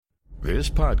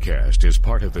This podcast is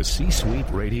part of the C-Suite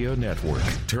Radio Network,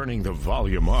 turning the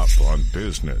volume up on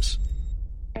business.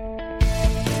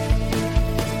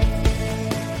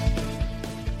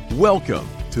 Welcome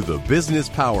to the Business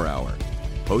Power Hour,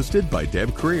 hosted by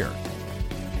Deb Creer.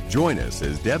 Join us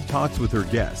as Deb talks with her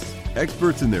guests,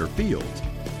 experts in their fields,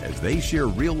 as they share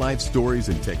real-life stories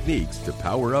and techniques to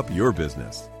power up your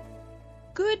business.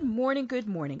 Good morning, good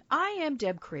morning. I am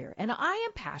Deb Creer, and I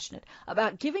am passionate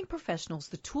about giving professionals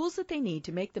the tools that they need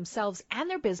to make themselves and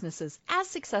their businesses as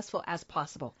successful as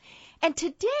possible. And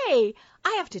today,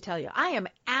 I have to tell you, I am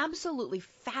absolutely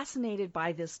fascinated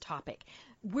by this topic.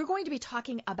 We're going to be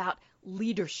talking about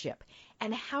leadership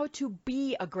and how to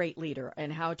be a great leader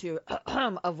and how to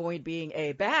avoid being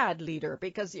a bad leader,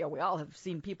 because, we all have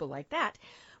seen people like that.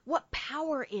 What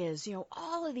power is,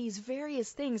 all of these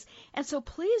various things. And so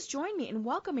please join me in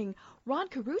welcoming Ron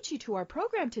Carucci to our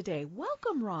program today.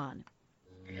 Welcome, Ron.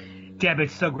 Deb,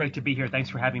 it's so great to be here.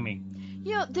 Thanks for having me.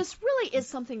 This really is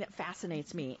something that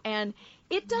fascinates me. And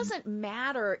it doesn't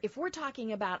matter if we're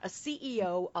talking about a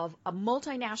CEO of a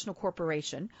multinational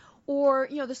corporation or,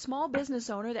 the small business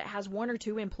owner that has one or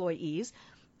two employees,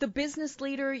 the business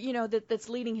leader, that's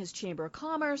leading his chamber of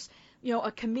commerce,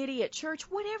 a committee at church,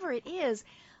 whatever it is.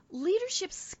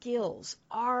 Leadership skills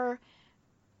are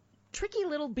tricky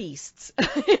little beasts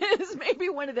is maybe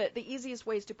one of the easiest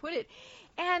ways to put it.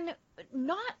 And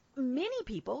not many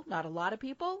people, not a lot of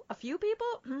people, a few people,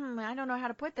 I don't know how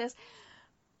to put this,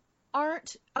 are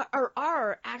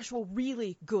actual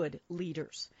really good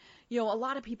leaders. A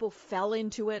lot of people fell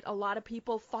into it. A lot of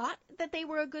people thought that they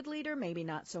were a good leader, maybe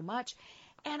not so much.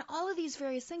 And all of these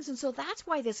various things. And so that's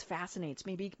why this fascinates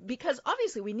me, because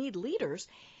obviously we need leaders.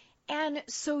 And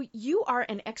so you are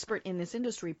an expert in this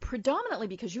industry, predominantly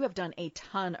because you have done a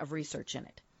ton of research in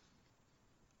it.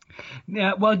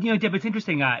 Yeah, well, Deb, it's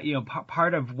interesting.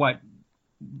 Part of what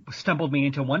stumbled me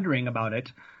into wondering about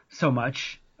it so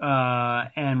much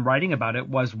and writing about it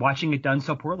was watching it done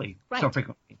so poorly, so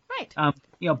frequently. Right.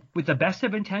 With the best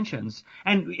of intentions.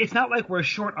 And it's not like we're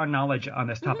short on knowledge on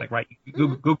this topic, right?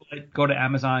 Google it, go to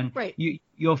Amazon. Right.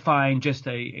 You'll find just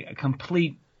a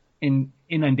complete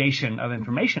inundation of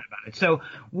information about it. So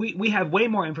we have way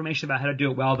more information about how to do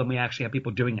it well than we actually have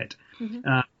people doing it.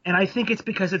 And I think it's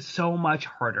because it's so much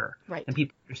harder than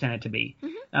people understand it to be.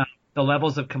 The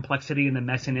levels of complexity and the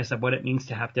messiness of what it means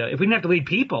to have to – if we didn't have to lead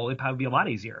people, it'd probably be a lot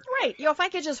easier. Right. If I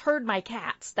could just herd my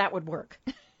cats, that would work.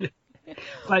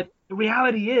 But the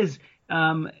reality is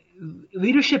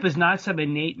leadership is not some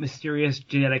innate, mysterious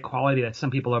genetic quality that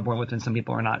some people are born with and some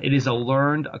people are not. It is a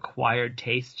learned, acquired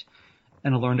taste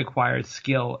and a learned, acquired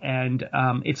skill. And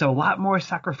it's a lot more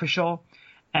sacrificial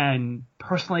and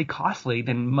personally costly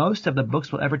than most of the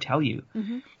books will ever tell you.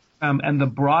 And the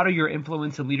broader your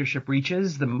influence and leadership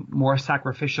reaches, the more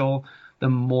sacrificial, the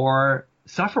more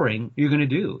suffering you're going to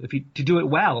do. To do it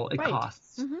well, it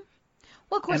costs.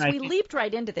 Well, of course, we leaped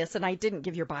right into this, and I didn't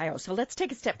give your bio. So let's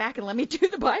take a step back and let me do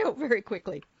the bio very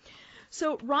quickly.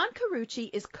 So Ron Carucci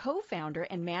is co-founder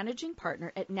and managing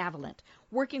partner at Navalent,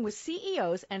 working with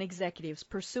CEOs and executives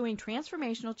pursuing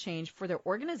transformational change for their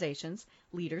organizations,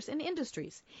 leaders, and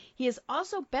industries. He is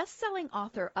also best-selling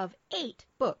author of 8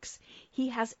 books. He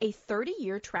has a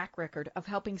 30-year track record of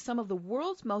helping some of the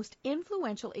world's most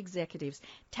influential executives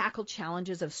tackle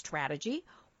challenges of strategy,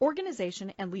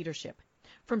 organization, and leadership.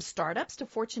 From startups to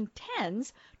Fortune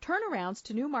 10s, turnarounds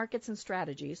to new markets and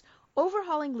strategies,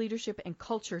 overhauling leadership and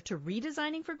culture to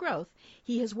redesigning for growth,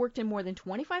 he has worked in more than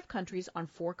 25 countries on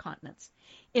 4 continents.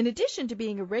 In addition to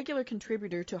being a regular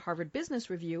contributor to Harvard Business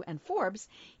Review and Forbes,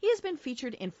 he has been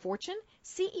featured in Fortune,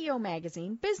 CEO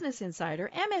Magazine, Business Insider,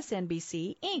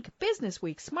 MSNBC, Inc., Business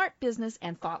Week, Smart Business,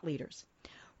 and Thought Leaders.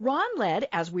 Ron led,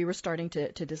 as we were starting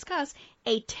to discuss,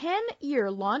 a 10-year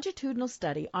longitudinal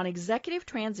study on executive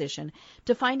transition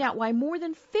to find out why more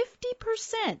than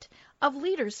 50% of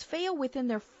leaders fail within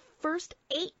their first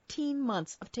 18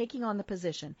 months of taking on the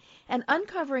position, and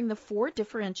uncovering the 4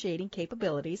 differentiating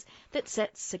capabilities that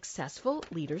set successful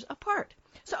leaders apart.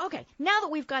 So, okay, now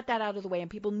that we've got that out of the way and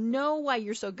people know why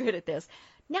you're so good at this,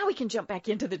 now we can jump back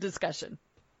into the discussion.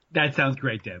 That sounds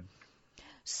great, Deb.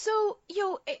 So,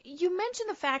 you mentioned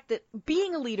the fact that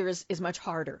being a leader is much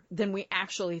harder than we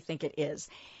actually think it is.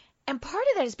 And part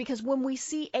of that is because when we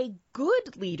see a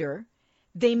good leader,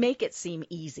 they make it seem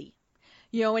easy.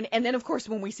 And then, of course,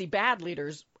 when we see bad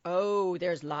leaders,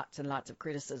 there's lots and lots of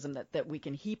criticism that we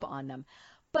can heap on them.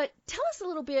 But tell us a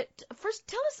little bit, first,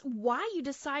 tell us why you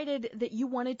decided that you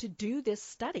wanted to do this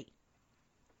study.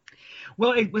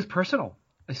 Well, it was personal.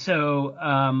 So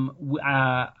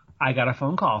I got a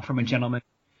phone call from a gentleman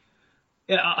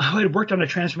who had worked on a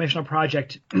transformational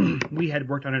project we had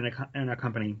worked on in a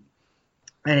company.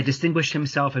 and had distinguished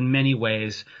himself in many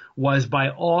ways, was by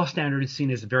all standards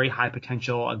seen as very high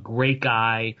potential, a great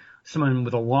guy, someone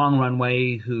with a long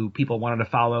runway who people wanted to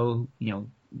follow,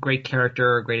 great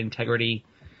character, great integrity,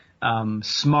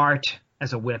 smart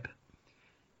as a whip.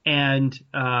 And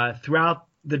throughout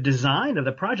the design of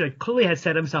the project, clearly had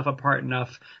set himself apart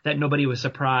enough that nobody was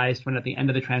surprised when at the end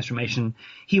of the transformation,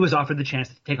 he was offered the chance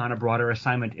to take on a broader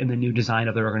assignment in the new design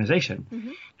of their organization.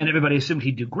 Mm-hmm. And everybody assumed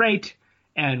he'd do great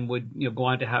and would go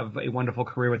on to have a wonderful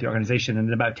career with the organization. And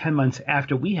then about 10 months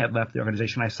after we had left the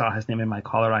organization, I saw his name in my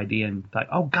caller ID and thought,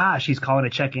 oh gosh, he's calling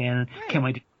to check in. Right. Can't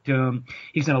wait to talk to him.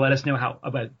 He's going to let us know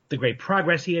about the great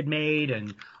progress he had made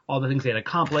and all the things he had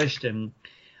accomplished. And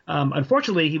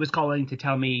unfortunately, he was calling to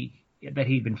tell me that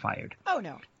he'd been fired. Oh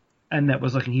no! And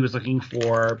he was looking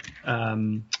for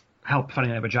help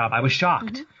finding another job. I was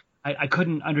shocked. Mm-hmm. I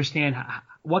couldn't understand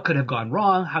what could have gone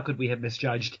wrong. How could we have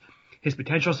misjudged his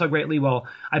potential so greatly? Well,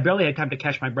 I barely had time to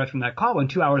catch my breath from that call when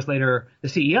 2 hours later the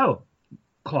CEO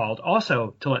called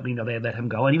also to let me know they had let him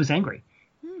go, and he was angry.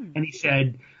 And he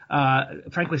said,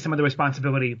 frankly, some of the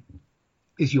responsibility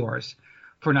is yours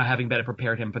for not having better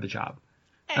prepared him for the job.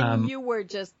 And you were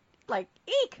just like,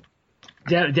 eek.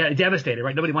 Devastated,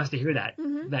 right? Nobody wants to hear that.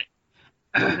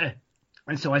 Mm-hmm.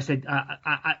 And so I said,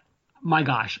 my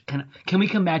gosh, can we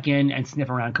come back in and sniff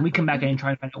around? Can we come back in and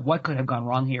try to find out what could have gone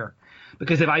wrong here?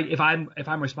 Because if I'm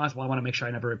responsible, I want to make sure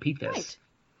I never repeat this. Right.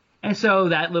 And so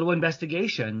that little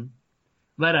investigation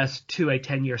led us to a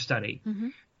 10-year study.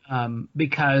 Mm-hmm.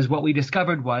 Because what we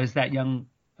discovered was that young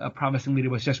promising leader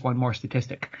was just one more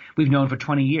statistic. We've known for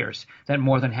 20 years that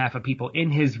more than half of people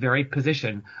in his very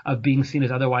position of being seen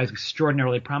as otherwise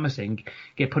extraordinarily promising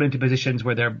get put into positions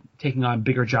where they're taking on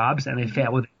bigger jobs and they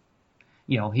fail with,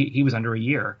 he was under a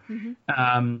year.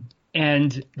 Mm-hmm.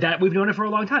 And that we've known it for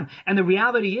a long time. And the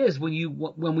reality is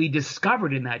when we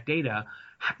discovered in that data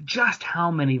just how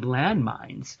many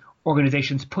landmines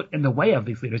organizations put in the way of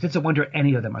these leaders, it's a wonder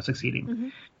any of them are succeeding. Mm-hmm.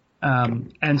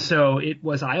 And so it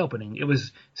was eye-opening. It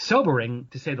was sobering,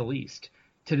 to say the least,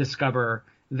 to discover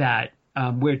that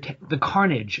the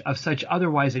carnage of such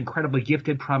otherwise incredibly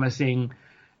gifted, promising,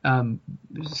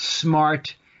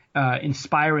 smart,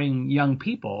 inspiring young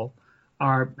people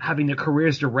are having their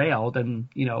careers derailed and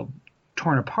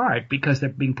torn apart because they're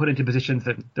being put into positions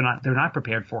that they're not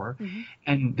prepared for, mm-hmm.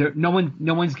 and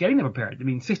no one's getting them prepared. I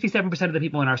mean, 67% of the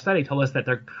people in our study told us that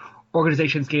their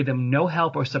organizations gave them no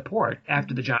help or support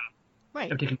after the job. Right.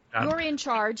 You're in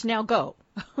charge, now go.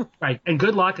 Right. And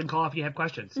good luck and call if you have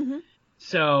questions. Mm-hmm.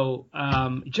 So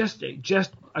just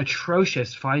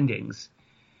atrocious findings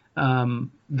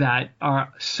that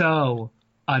are so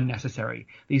unnecessary.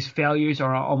 These failures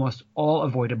are almost all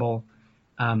avoidable,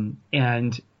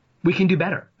 and we can do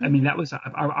better. I mean, that was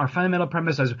our fundamental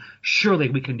premise was surely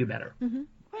we can do better. Mm-hmm.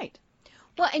 Right.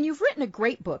 Well, and you've written a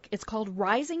great book. It's called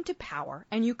Rising to Power,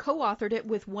 and you co-authored it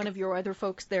with one of your other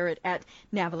folks there at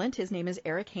Navalent. His name is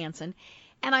Eric Hansen.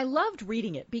 And I loved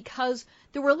reading it because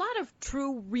there were a lot of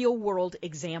true real-world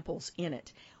examples in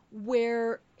it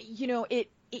where,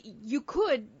 you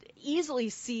could easily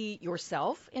see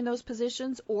yourself in those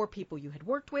positions or people you had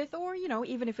worked with or,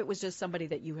 even if it was just somebody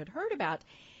that you had heard about.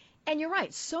 And you're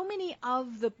right, so many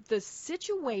of the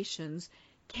situations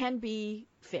can be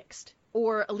fixed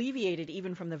or alleviated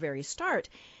even from the very start.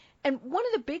 And one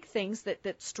of the big things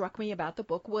that struck me about the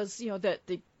book was,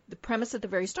 the premise at the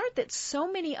very start that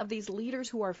so many of these leaders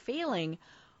who are failing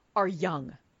are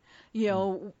young.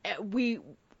 And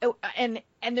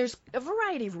there's a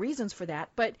variety of reasons for that,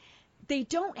 but they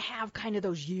don't have kind of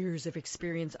those years of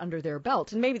experience under their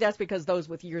belt. And maybe that's because those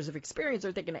with years of experience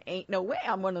are thinking, ain't no way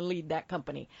I'm going to lead that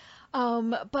company.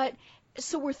 But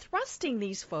so we're thrusting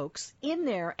these folks in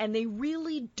there, and they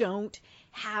really don't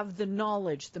have the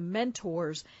knowledge, the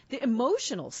mentors, the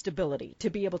emotional stability to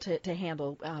be able to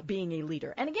handle being a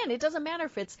leader. And again, it doesn't matter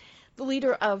if it's the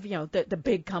leader of, the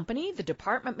big company, the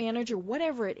department manager,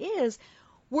 whatever it is.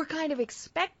 We're kind of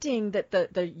expecting that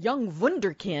the young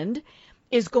wunderkind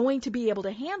is going to be able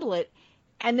to handle it.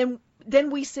 And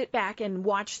then we sit back and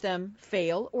watch them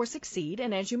fail or succeed.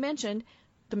 And as you mentioned,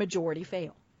 the majority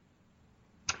fail.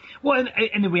 Well,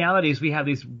 and the reality is we have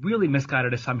these really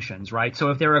misguided assumptions, right?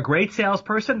 So if they're a great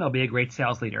salesperson, they'll be a great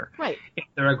sales leader. Right. If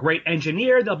they're a great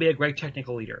engineer, they'll be a great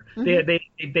technical leader.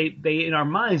 Mm-hmm. They in our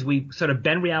minds, we sort of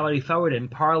bend reality forward and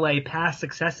parlay past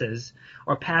successes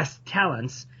or past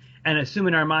talents and assume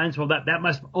in our minds, well, that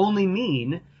must only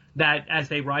mean that as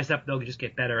they rise up, they'll just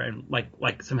get better and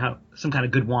like somehow some kind of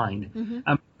good wine.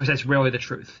 Mm-hmm. Because that's rarely the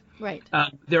truth. Right.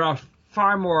 There are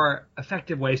far more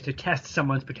effective ways to test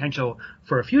someone's potential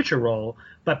for a future role,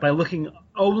 but by looking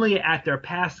only at their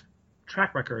past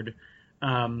track record,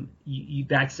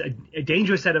 that's a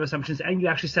dangerous set of assumptions, and you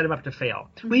actually set them up to fail.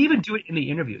 We even do it in the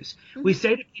interviews. We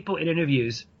say to people in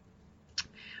interviews,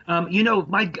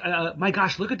 my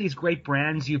gosh, look at these great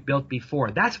brands you've built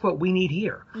before. That's what we need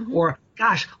here. Or,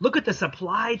 gosh, look at the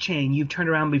supply chain you've turned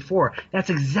around before. That's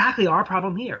exactly our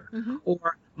problem here.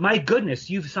 Or, my goodness,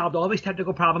 you've solved all these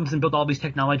technical problems and built all these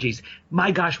technologies.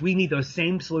 My gosh, we need those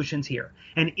same solutions here.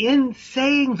 And in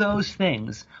saying those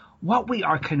things, what we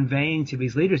are conveying to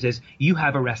these leaders is you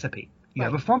have a recipe. You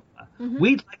have a formula.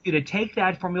 We'd like you to take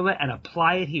that formula and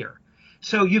apply it here.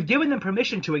 So you've given them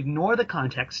permission to ignore the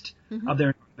context of their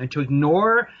environment, to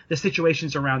ignore the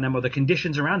situations around them or the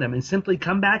conditions around them, and simply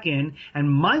come back in and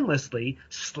mindlessly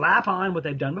slap on what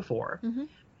they've done before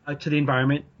to the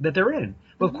environment that they're in.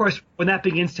 But of course, when that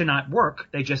begins to not work,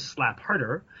 they just slap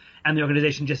harder, and the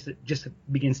organization just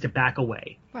begins to back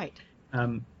away. Right.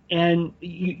 And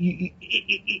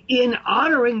in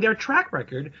honoring their track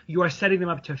record, you are setting them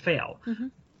up to fail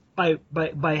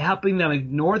by helping them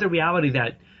ignore the reality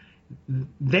that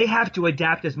they have to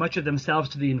adapt as much of themselves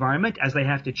to the environment as they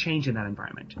have to change in that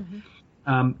environment.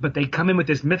 But they come in with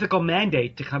this mythical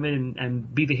mandate to come in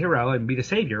and be the hero and be the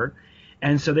savior,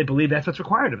 and so they believe that's what's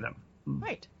required of them.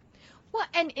 Right. Well,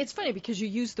 and it's funny because you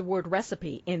used the word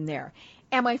recipe in there,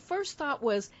 and my first thought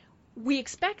was we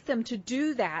expect them to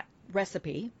do that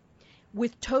recipe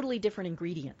with totally different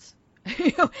ingredients.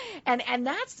 And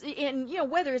that's in,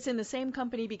 whether it's in the same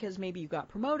company because maybe you got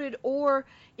promoted or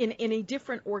in a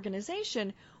different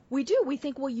organization, we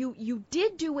think, well, you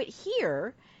did do it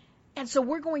here, and so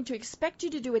we're going to expect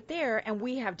you to do it there, and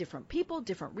we have different people,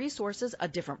 different resources, a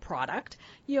different product,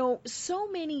 so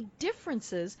many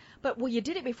differences, but well, you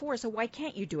did it before, so why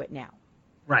can't you do it now?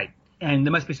 Right. And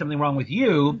there must be something wrong with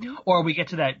you, or we get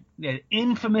to that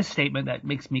infamous statement that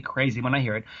makes me crazy when I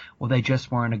hear it. Well, they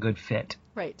just weren't a good fit.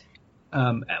 Right.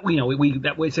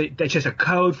 That's just a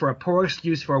code for a poor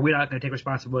excuse for we're not going to take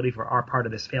responsibility for our part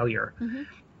of this failure.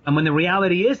 And when the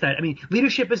reality is that,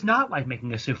 leadership is not like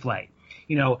making a souffle.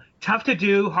 Tough to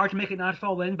do, hard to make it not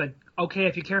fall in, but okay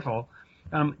if you're careful.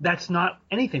 That's not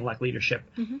anything like leadership.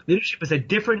 Leadership is a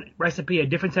different recipe, a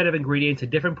different set of ingredients, a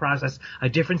different process, a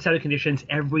different set of conditions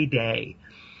every day.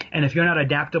 And if you're not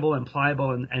adaptable and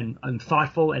pliable and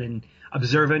thoughtful and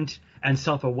observant and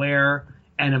self-aware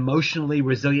and emotionally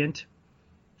resilient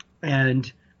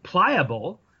and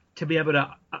pliable to be able to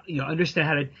understand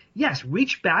how to, yes,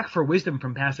 reach back for wisdom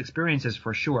from past experiences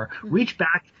for sure. Reach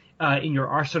back in your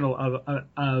arsenal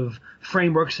of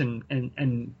frameworks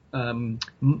and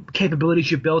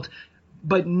capabilities you've built,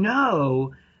 but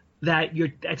know that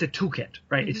it's a toolkit,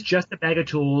 right? It's just a bag of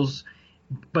tools,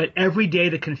 but every day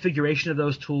the configuration of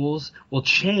those tools will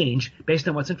change based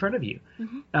on what's in front of you.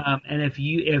 And if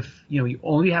you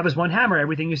only have as one hammer,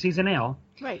 everything you see is a nail.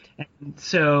 Right. And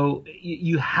so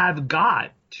you have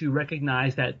got to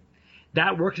recognize that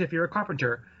works if you're a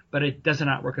carpenter, but it does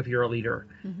not work if you're a leader.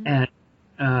 And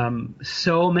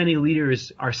so many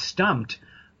leaders are stumped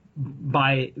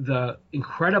by the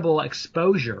incredible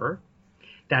exposure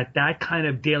that kind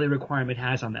of daily requirement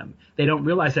has on them. They don't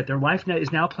realize that their life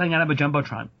is now playing out of a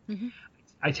jumbotron.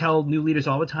 I tell new leaders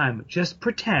all the time, just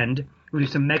pretend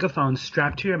there's some megaphones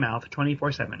strapped to your mouth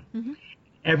 24/7.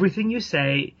 Everything you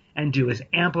say and do is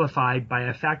amplified by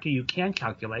a factor you can't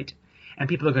calculate, and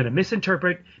people are going to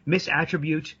misinterpret,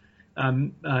 misattribute,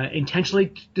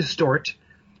 intentionally distort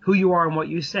who you are and what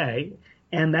you say,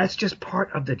 and that's just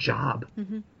part of the job.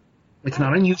 It's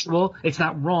not unusual. It's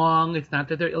not wrong. It's not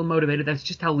that they're ill-motivated. That's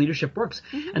just how leadership works.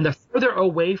 And the further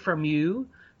away from you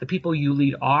the people you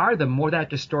lead are, the more that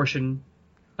distortion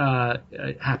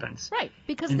happens. Right,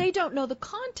 because they don't know the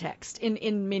context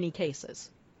in many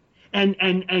cases. And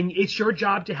it's your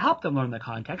job to help them learn the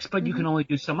context, but you can only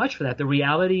do so much for that. The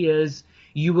reality is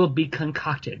you will be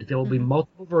concocted. There will be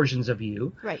multiple versions of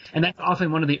you. Right. And that's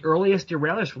often one of the earliest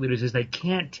derailers for leaders is they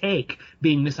can't take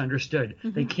being misunderstood.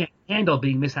 They can't handle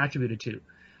being misattributed to.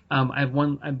 I have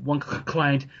one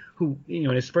client who, in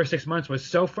his first 6 months was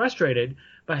so frustrated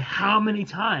by how many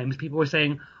times people were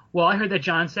saying, well, I heard that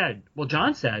John said. Well,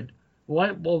 John said.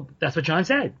 What? Well, that's what John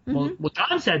said. Well,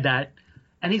 John said that.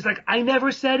 And he's like, I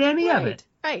never said any of it.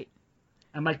 Right.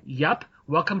 I'm like, yup.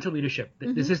 Welcome to leadership.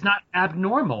 This is not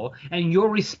abnormal, and your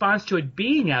response to it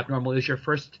being abnormal is your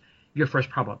first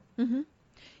problem.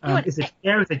 Is it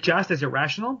fair? Is it just? Is it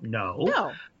rational? No.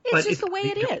 No. It's just the way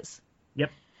it is.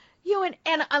 Yep.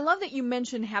 And I love that you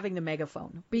mentioned having the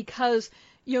megaphone because,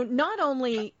 not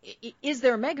only is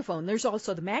there a megaphone, there's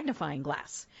also the magnifying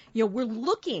glass. We're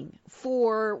looking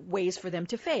for ways for them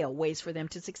to fail, ways for them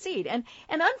to succeed. And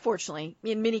unfortunately,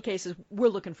 in many cases, we're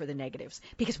looking for the negatives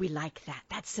because we like that.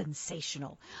 That's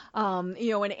sensational. And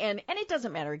it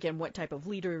doesn't matter, again, what type of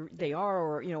leader they are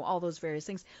or, all those various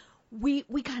things. We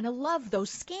kind of love those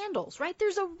scandals, right?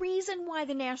 There's a reason why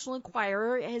the National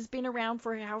Enquirer has been around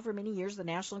for however many years the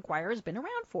National Enquirer has been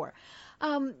around for.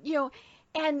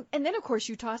 And then, of course,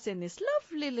 you toss in this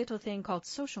lovely little thing called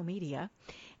social media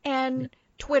and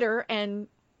Twitter, and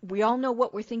we all know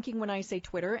what we're thinking when I say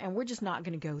Twitter, and we're just not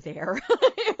going to go there.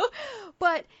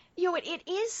 But, it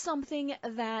is something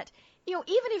that, even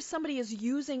if somebody is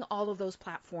using all of those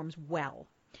platforms well,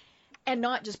 and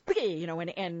not just,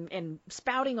 and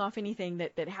spouting off anything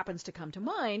that happens to come to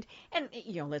mind, and,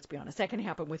 let's be honest, that can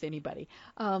happen with anybody.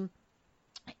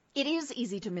 It is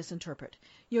easy to misinterpret.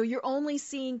 You're only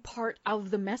seeing part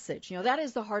of the message. That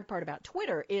is the hard part about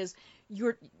Twitter is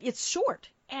it's short.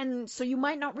 And so you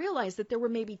might not realize that there were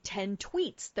maybe 10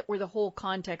 tweets that were the whole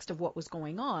context of what was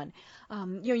going on.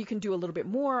 You can do a little bit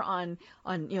more on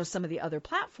some of the other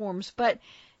platforms, but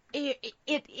it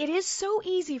is so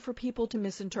easy for people to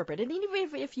misinterpret. And even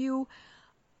if you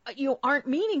aren't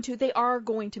meaning to, they are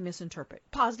going to misinterpret,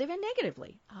 positive and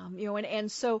negatively.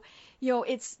 And so,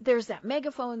 there's that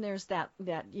megaphone, there's that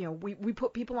we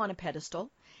put people on a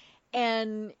pedestal,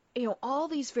 and all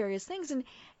these various things, and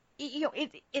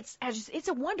it's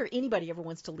a wonder anybody ever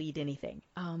wants to lead anything.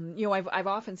 I've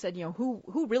often said,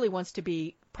 who really wants to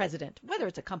be president, whether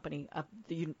it's a company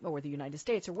or the United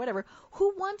States or whatever,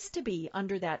 who wants to be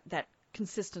under that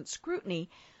consistent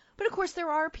scrutiny? But of course, there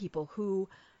are people who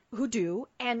do,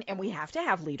 and we have to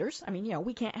have leaders. I mean,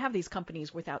 we can't have these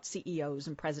companies without CEOs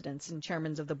and presidents and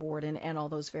chairmen of the board and all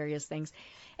those various things.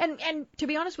 And to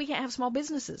be honest, we can't have small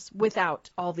businesses without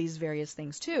all these various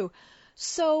things too.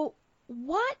 So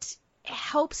what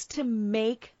helps to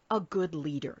make a good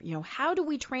leader? How do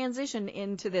we transition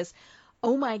into this,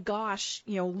 oh my gosh,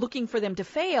 looking for them to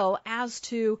fail, as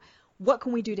to what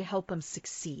can we do to help them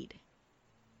succeed?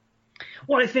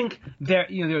 Well, I think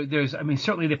there's,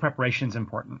 certainly the preparation is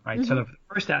important, right? Mm-hmm. So the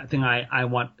first thing I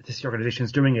want to see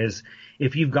organizations doing is,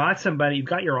 if you've got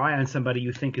your eye on somebody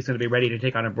you think is going to be ready to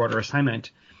take on a broader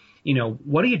assignment,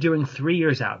 what are you doing 3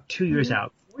 years out, 2 years mm-hmm.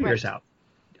 out, 4 years out?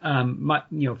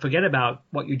 Forget about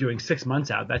what you're doing 6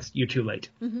 months out. You're too late.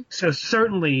 Mm-hmm. So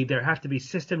certainly there have to be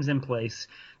systems in place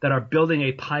that are building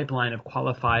a pipeline of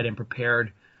qualified and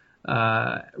prepared,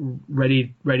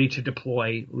 ready to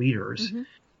deploy leaders. Mm-hmm.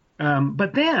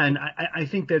 But then I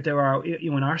think that there are,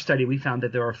 in our study, we found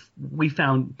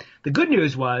the good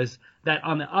news was that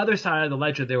on the other side of the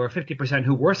ledger, there were 50%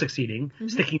 who were succeeding, mm-hmm.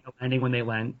 sticking the landing when they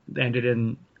landed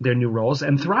in their new roles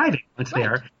and thriving once right.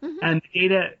 there. Mm-hmm. And the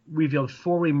data revealed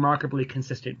 4 remarkably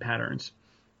consistent patterns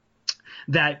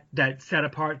that set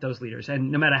apart those leaders.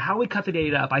 And no matter how we cut the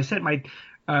data up, I sent my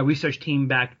research team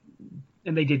back,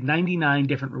 and they did 99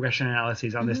 different regression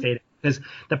analyses on mm-hmm. this data, because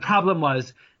the problem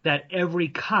was that every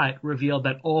cut revealed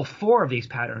that all 4 of these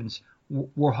patterns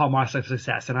were hallmarks of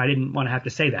success. And I didn't want to have to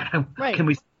say that. Right. Can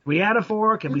we say 3 out of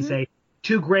 4? Can mm-hmm. we say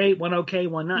 2 great, 1 okay,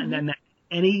 1 not? Mm-hmm. And then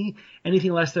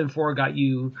anything less than 4 got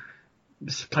you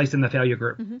placed in the failure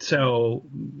group. Mm-hmm. So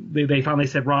they finally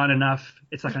said, Ron, enough.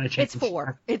 It's not going to change. It's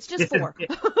 4. It's just 4.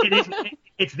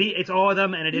 It's all of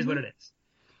them, and it is mm-hmm. what it is.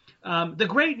 The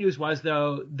great news was,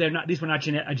 though, these were not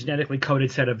a genetically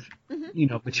coded set of, mm-hmm.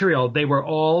 Material. They were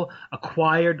all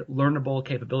acquired, learnable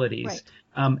capabilities.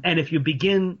 Right. And if you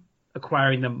begin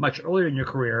acquiring them much earlier in your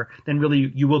career, then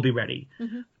really you will be ready.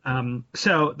 Mm-hmm.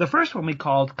 So the first one we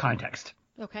called context.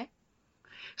 Okay.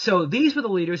 So these were the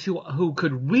leaders who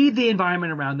could read the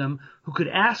environment around them, who could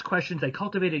ask questions. They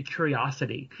cultivated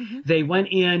curiosity. Mm-hmm. They went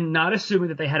in not assuming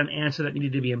that they had an answer that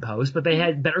needed to be imposed, but they mm-hmm.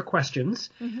 had better questions.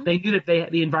 Mm-hmm. They knew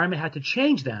that the environment had to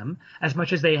change them as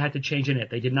much as they had to change in it.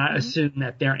 They did not mm-hmm. assume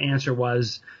that their answer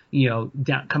was,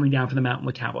 coming down from the mountain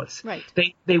with tablets. Right.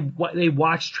 They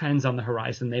watched trends on the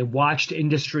horizon. They watched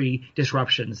industry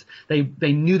disruptions. They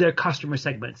knew their customer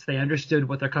segments. They understood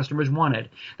what their customers wanted.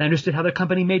 They understood how their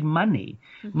company made money.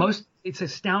 Mm-hmm. It's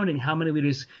astounding how many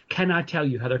leaders cannot tell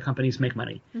you how their companies make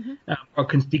money mm-hmm. Or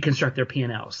deconstruct their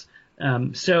P&Ls.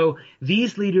 So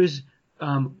these leaders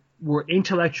were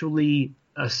intellectually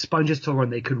sponges to learn.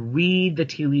 They could read the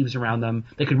tea leaves around them.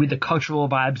 They could read the cultural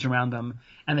vibes around them,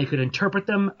 and they could interpret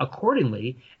them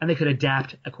accordingly, and they could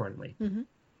adapt accordingly. Mm-hmm.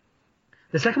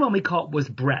 The second one we called was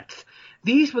breadth.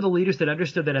 these were the leaders that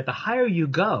understood that at the higher you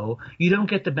go, you don't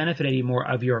get the benefit anymore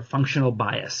of your functional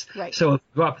bias. Right. So if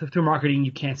you go up through marketing,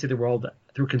 you can't see the world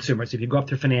through consumers. If you go up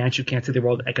through finance, you can't see the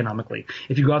world economically.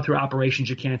 If you go up through operations,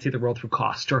 you can't see the world through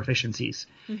costs or efficiencies.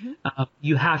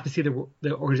 You have to see the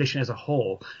organization as a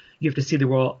whole. You have to see the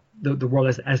world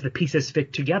as the pieces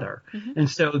fit together. And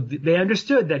so they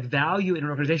understood that value in an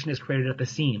organization is created at the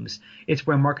seams. It's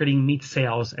where marketing meets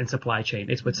sales and supply chain.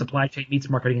 It's where supply chain meets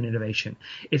marketing and innovation.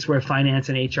 It's where finance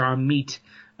and HR meet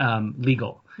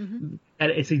legal. And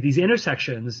it's these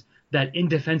intersections that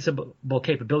indefensible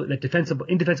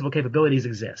capabilities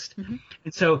exist.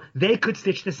 And so they could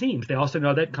stitch the seams. They also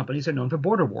know that companies are known for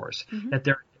border wars,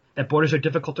 that borders are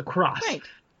difficult to cross. Right.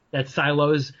 That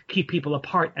silos keep people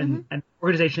apart and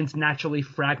organizations naturally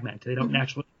fragment. They don't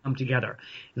naturally come together.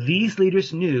 These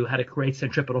leaders knew how to create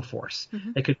centripetal force.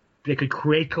 They could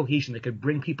create cohesion. They could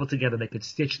bring people together. They could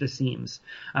stitch the seams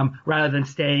rather than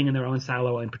staying in their own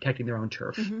silo and protecting their own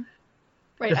turf.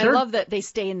 Right. I love that they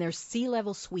stay in their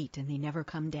sea-level suite and they never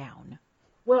come down.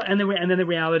 Well, and then the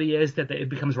reality is that it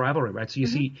becomes rivalry, right? So you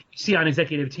see on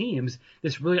executive teams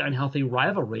this really unhealthy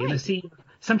rivalry, and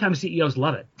sometimes CEOs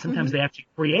love it. Sometimes they actually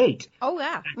create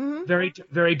very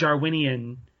very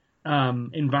Darwinian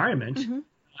environment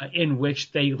in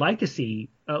which they like to see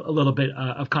a little bit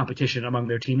of competition among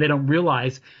their team. They don't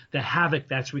realize the havoc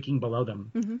that's wreaking below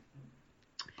them.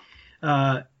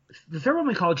 The third one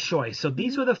we called choice. So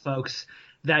these were the folks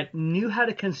that knew how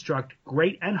to construct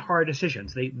great and hard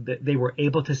decisions. They were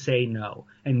able to say no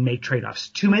and make trade-offs.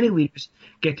 Too many leaders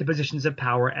get to positions of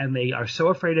power and they are so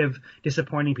afraid of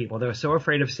disappointing people. They're so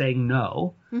afraid of saying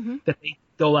no that they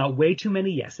dole out way too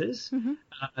many yeses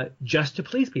just to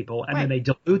please people. And then they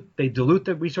dilute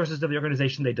the resources of the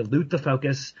organization. They dilute the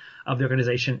focus of the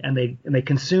organization, and they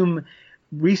consume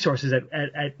resources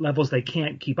at levels they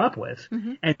can't keep up with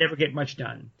and never get much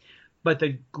done. But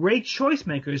the great choice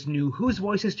makers knew whose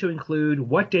voices to include,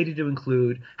 what data to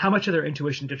include, how much of their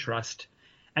intuition to trust,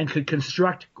 and could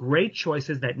construct great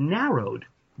choices that narrowed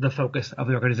the focus of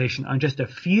the organization on just a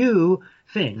few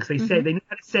things. They knew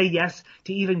how to say yes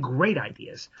to even great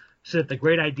ideas so that the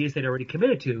great ideas they'd already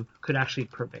committed to could actually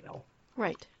prevail.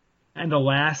 Right. And the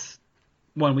last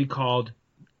one we called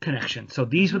connection. So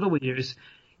these were the leaders.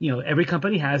 Every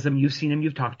company has them. You've seen them.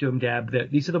 You've talked to them,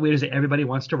 Deb. These are the leaders that everybody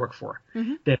wants to work for.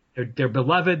 They're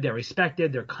beloved. They're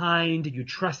respected. They're kind. You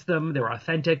trust them. They're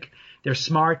authentic. They're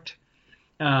smart.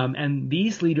 And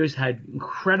these leaders had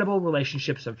incredible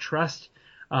relationships of trust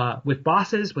with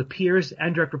bosses, with peers,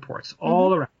 and direct reports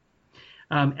all around.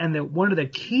 And one of the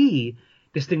key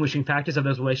distinguishing factors of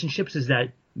those relationships is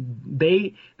that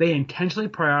they intentionally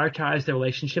prioritized their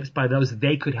relationships by those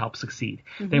they could help succeed.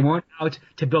 They weren't out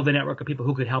to build a network of people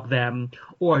who could help them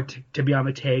or to be on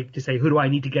the take to say, who do I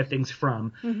need to get things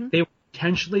from? They were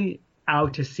intentionally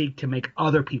out to seek to make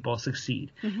other people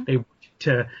succeed. They worked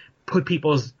to put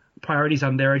people's priorities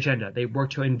on their agenda. They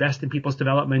worked to invest in people's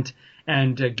development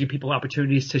and give people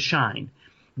opportunities to shine.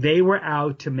 They were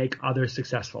out to make others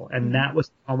successful, and that was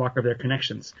the hallmark of their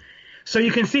connections. So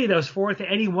you can see those four,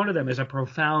 any one of them is a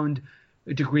profound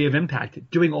degree of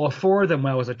impact. Doing all four of them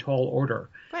well is a tall order.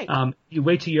 Right. You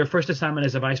wait till your first assignment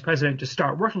as a vice president to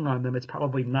start working on them, it's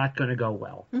probably not going to go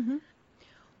well.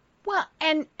 Well,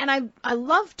 and I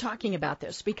love talking about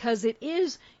this because it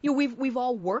is, we've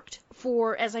all worked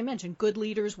for, as I mentioned, good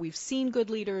leaders. We've seen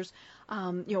good leaders,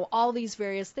 all these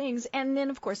various things. And then,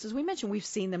 of course, as we mentioned, we've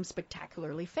seen them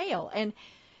spectacularly fail. And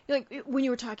like when you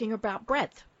were talking about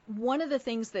breadth, one of the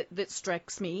things that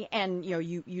strikes me, and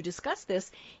you discussed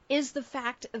this, is the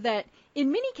fact that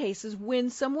in many cases when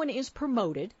someone is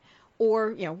promoted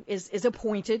or is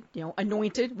appointed,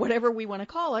 anointed, whatever we want to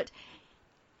call it,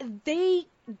 they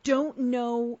don't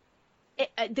know,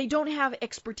 they don't have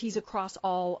expertise across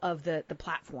all of the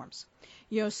platforms.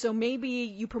 So maybe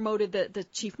you promoted the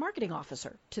chief marketing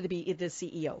officer to be the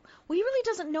CEO. Well, he really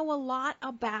doesn't know a lot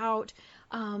about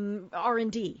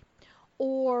R&D.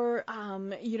 Or,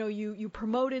 you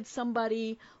promoted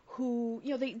somebody who,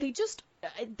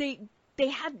 they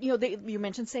had, you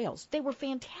mentioned sales. They were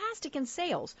fantastic in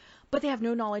sales, but they have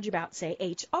no knowledge about, say,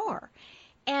 HR.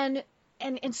 And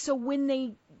so when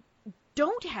they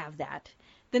don't have that,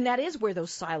 then that is where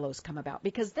those silos come about.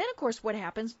 Because then, of course, what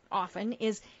happens often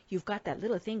is you've got that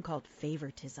little thing called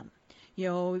favoritism,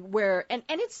 where, and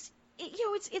it's,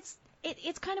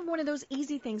 it's kind of one of those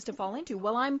easy things to fall into.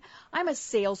 Well, I'm a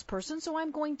salesperson, so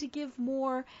I'm going to give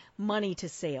more money to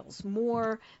sales,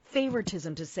 more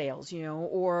favoritism to sales,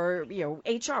 or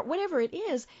HR, whatever it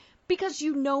is, because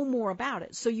you know more about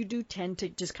it. So you do tend to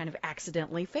just kind of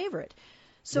accidentally favor it.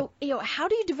 So, how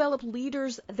do you develop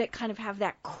leaders that kind of have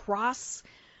that cross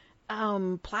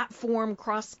platform,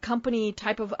 cross-company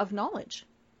type of knowledge?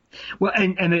 Well,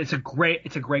 and it's a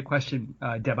great question,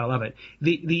 Deb. I love it.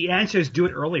 The answer is do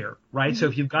it earlier, right? So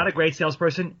if you've got a great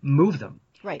salesperson, move them.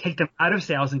 Right. Take them out of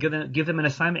sales and give them an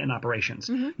assignment in operations.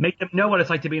 Make them know what it's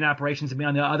like to be in operations and be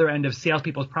on the other end of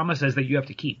salespeople's promises that you have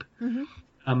to keep.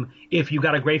 If you've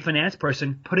got a great finance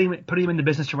person, put him in the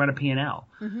business to run a P&L.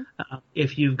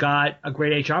 If you've got a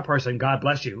great HR person, God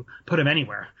bless you, put him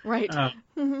anywhere. Right.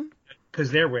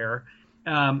 Because they're rare.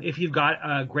 If you've got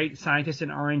a great scientist in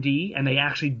R&D and they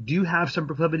actually do have some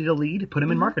proclivity to lead, put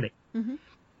them in marketing.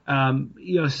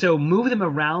 So move them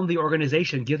around the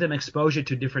organization, give them exposure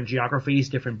to different geographies,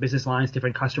 different business lines,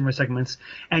 different customer segments,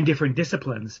 and different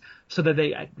disciplines, so that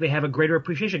they have a greater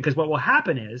appreciation. Because what will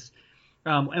happen is,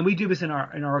 and we do this in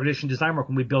our organization design work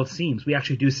when we build seams. We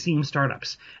actually do seam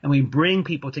startups, and we bring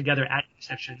people together at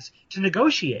intersections to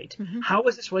negotiate. How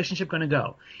is this relationship going to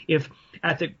go? If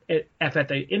at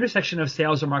the intersection of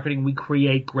sales and marketing we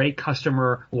create great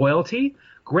customer loyalty,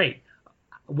 great.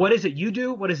 What is it you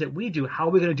do? What is it we do? How are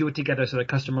we going to do it together so that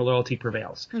customer loyalty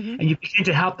prevails? And you begin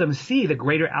to help them see the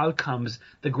greater outcomes,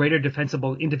 the greater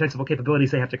indefensible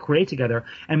capabilities they have to create together,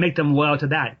 and make them loyal to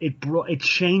that. It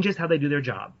changes how they do their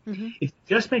job. If you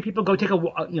just make people go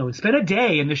spend a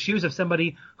day in the shoes of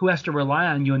somebody who has to rely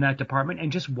on you in that department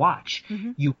and just watch,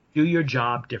 you do your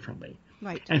job differently.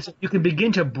 Right. And so you can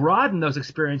begin to broaden those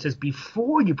experiences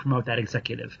before you promote that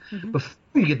executive, before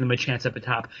you give them a chance at the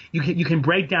top. You can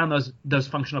break down those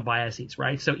functional biases,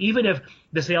 right? So even if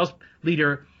the sales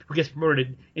leader who gets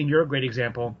promoted, in your great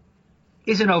example,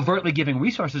 isn't overtly giving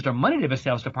resources or money to the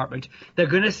sales department, they're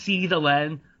going to see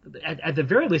at the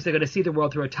very least, they're going to see the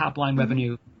world through a top line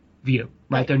revenue view,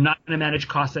 right? They're not going to manage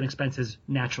costs and expenses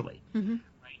naturally.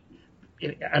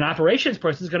 Right? An operations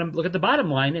person is going to look at the bottom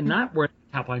line and not worry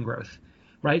about top line growth.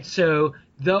 Right, so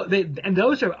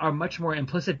those are much more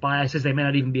implicit biases they may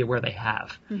not even be aware they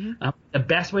have. The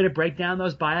best way to break down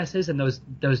those biases and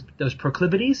those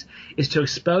proclivities is to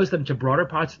expose them to broader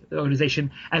parts of the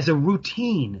organization as a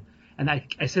routine. And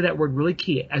I say that word really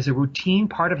key, as a routine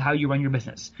part of how you run your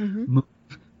business. Move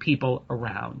people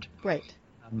around. Right.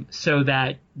 So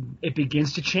that it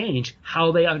begins to change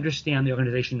how they understand the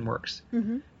organization works.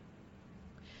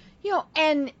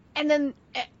 And then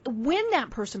when that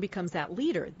person becomes that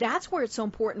leader, that's where it's so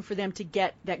important for them to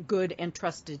get that good and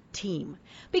trusted team.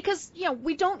 Because,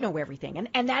 we don't know everything.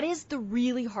 And that is the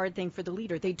really hard thing for the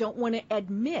leader. They don't want to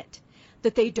admit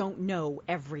that they don't know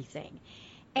everything.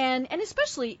 And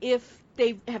especially if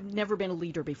they have never been a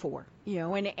leader before,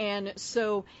 and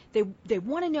so they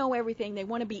want to know everything. They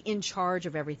want to be in charge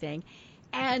of everything.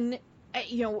 And,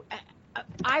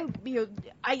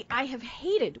 I have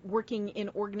hated working in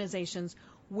organizations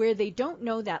where they don't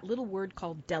know that little word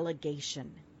called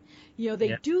delegation.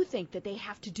 They do think that they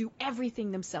have to do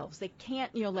everything themselves. They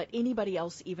can't, let anybody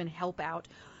else even help out.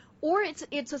 Or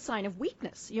it's a sign of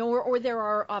weakness, or there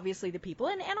are obviously the people,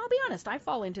 and I'll be honest, I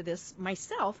fall into this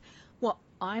myself. Well,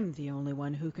 I'm the only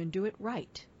one who can do it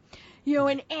right.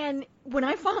 And when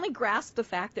I finally grasp the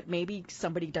fact that maybe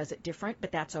somebody does it different,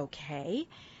 but that's okay.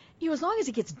 As long as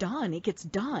it gets done, it gets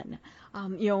done.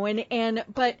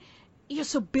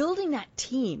 So building that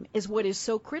team is what is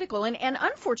so critical. And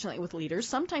unfortunately with leaders,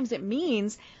 sometimes it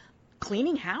means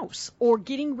cleaning house or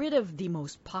getting rid of the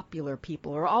most popular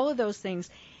people or all of those things.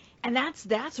 And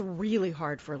that's really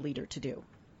hard for a leader to do.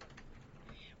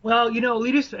 Well,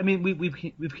 leaders,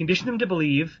 we've conditioned them to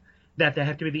believe that they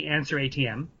have to be the answer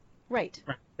ATM. Right.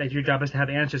 That your job is to have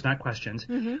answers, not questions.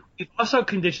 We've also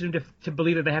conditioned them to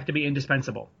believe that they have to be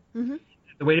indispensable.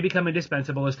 The way to become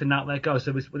indispensable is to not let go.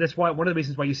 So that's why one of the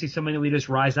reasons why you see so many leaders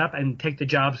rise up and take the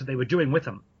jobs that they were doing with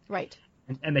them. Right.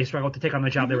 And they struggle to take on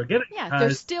the job they were given. Yeah,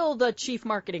 they're still the chief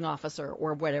marketing officer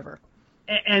or whatever.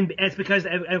 And it's because,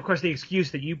 and of course, the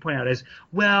excuse that you point out is,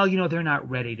 well, they're not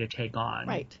ready to take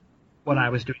on what I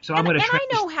was doing. So I'm going to. And I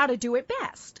know how to do it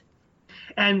best.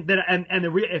 And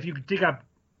if you dig up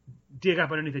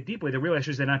underneath it deeply, the real issue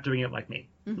is they're not doing it like me.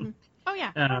 Oh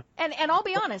yeah, and I'll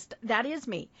be honest, that is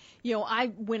me.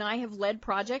 When I have led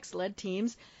projects, led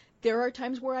teams, there are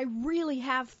times where I really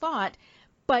have thought,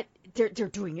 but they're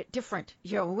doing it different,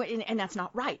 and that's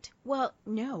not right. Well,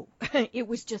 no, it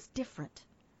was just different.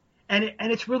 And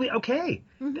it's really okay.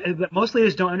 But most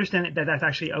leaders don't understand that that's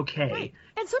actually okay. Right.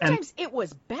 And sometimes it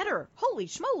was better. Holy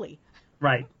schmoly.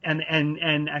 Right. And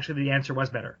actually the answer was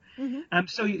better.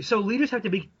 So leaders have to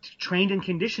be trained and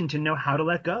conditioned to know how to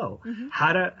let go,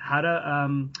 how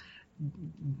to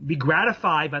be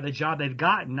gratified by the job they've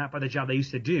gotten, not by the job they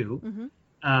used to do.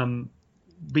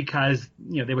 because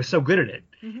they were so good at it.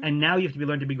 Mm-hmm. And now you have to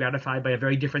learn to be gratified by a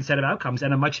very different set of outcomes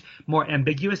and a much more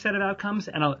ambiguous set of outcomes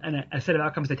and a set of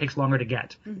outcomes that takes longer to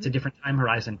get. Mm-hmm. It's a different time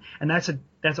horizon, and that's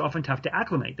often tough to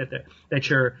acclimate. That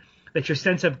your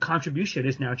sense of contribution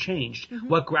is now changed. Mm-hmm.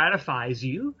 What gratifies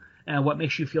you and what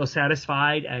makes you feel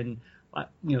satisfied and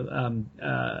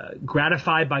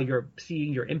gratified by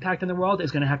seeing your impact in the world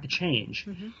is going to have to change.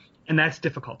 Mm-hmm. And that's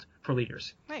difficult for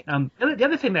leaders. Right. The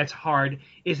other thing that's hard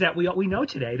is that we know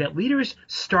today that leaders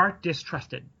start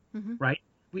distrusted, mm-hmm. right?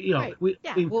 They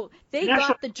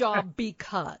got the job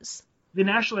because. The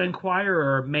National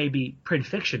Enquirer may be print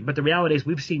fiction, but the reality is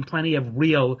we've seen plenty of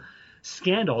real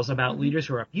scandals about mm-hmm. leaders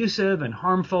who are abusive and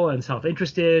harmful and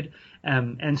self-interested.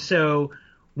 And so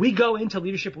we go into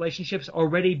leadership relationships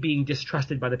already being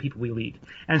distrusted by the people we lead.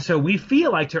 And so we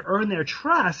feel like to earn their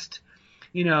trust,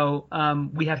 we have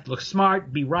to look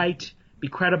smart, be right, be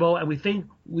credible, and we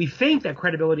think that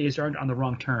credibility is earned on the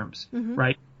wrong terms, mm-hmm.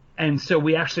 right? And so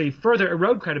we actually further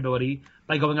erode credibility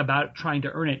by going about trying to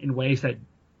earn it in ways that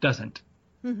doesn't.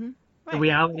 Mm-hmm. Right. The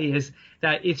reality is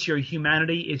that it's your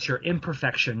humanity, it's your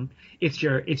imperfection, it's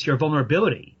your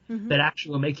vulnerability mm-hmm. that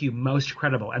actually will make you most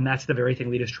credible, and that's the very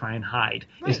thing leaders try and hide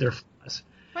is their flaws.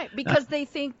 Right, because they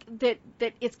think that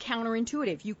it's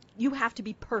counterintuitive. You have to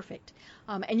be perfect,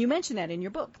 and you mentioned that in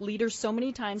your book. Leaders so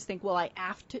many times think, well, I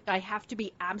have to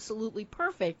be absolutely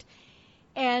perfect,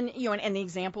 and and the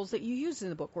examples that you use in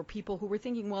the book were people who were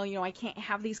thinking, well, I can't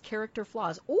have these character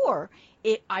flaws, or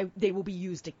they will be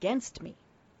used against me.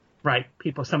 Right,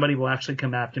 somebody will actually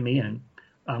come after me and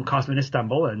cause me to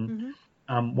stumble and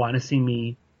mm-hmm. Want to see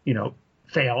me,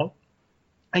 fail.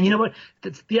 And you know what?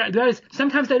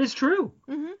 Sometimes that is true,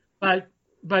 mm-hmm. but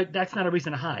that's not a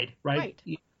reason to hide, right?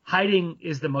 Hiding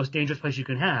is the most dangerous place you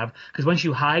can have because once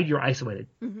you hide, you're isolated,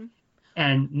 mm-hmm.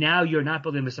 and now you're not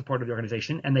building the support of the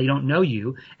organization, and they don't know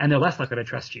you, and they're less likely to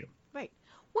trust you. Right.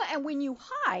 Well, and when you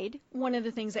hide, one of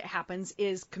the things that happens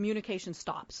is communication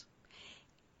stops,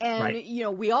 and right.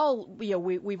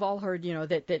 We've all heard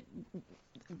that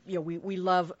we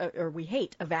love or we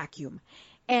hate a vacuum,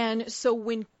 and so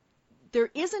when there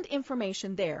isn't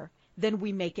information there, then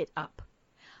we make it up.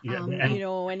 Yeah,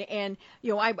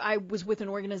 I was with an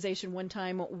organization one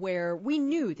time where we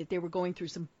knew that they were going through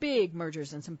some big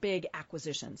mergers and some big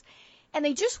acquisitions, and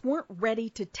they just weren't ready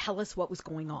to tell us what was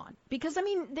going on because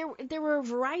there were a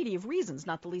variety of reasons,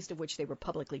 not the least of which they were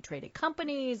publicly traded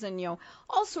companies and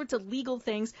all sorts of legal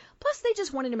things. Plus, they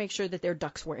just wanted to make sure that their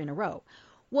ducks were in a row.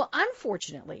 Well,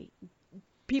 unfortunately,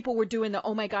 people were doing the,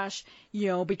 oh my gosh,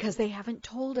 because they haven't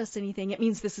told us anything, it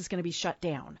means this is going to be shut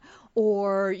down.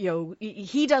 Or,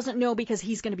 he doesn't know because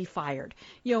he's going to be fired.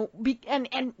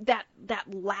 And that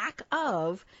lack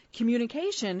of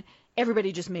communication,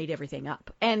 everybody just made everything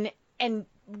up. And it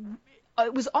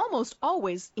was almost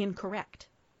always incorrect.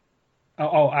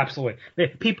 Oh, absolutely.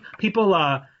 People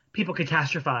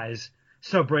catastrophize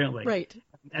so brilliantly. Right.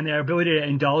 And their ability to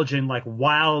indulge in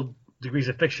wild degrees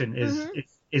of fiction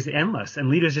is endless, and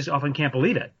leaders just often can't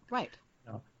believe it. Right.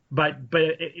 But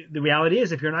the reality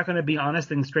is, if you're not going to be honest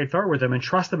and straightforward with them and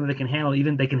trust them that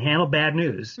they can handle bad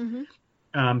news,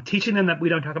 mm-hmm. Teaching them that we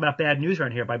don't talk about bad news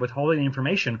around here by withholding the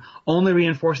information only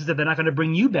reinforces that they're not going to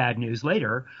bring you bad news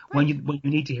later when you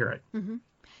need to hear it. Mm-hmm.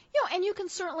 And you can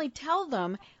certainly tell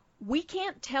them, we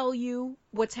can't tell you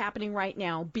what's happening right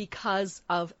now because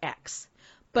of X,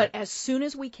 but as soon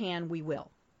as we can, we will.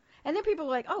 And then people are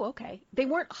like, oh, okay. They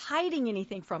weren't hiding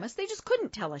anything from us. They just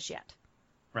couldn't tell us yet.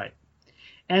 Right.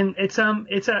 And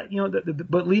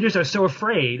but leaders are so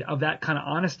afraid of that kind of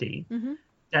honesty mm-hmm.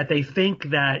 that they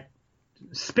think that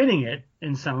spinning it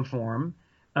in some form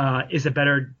is a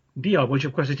better deal, which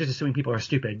of course is just assuming people are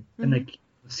stupid mm-hmm. and they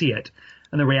see it.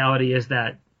 And the reality is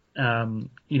that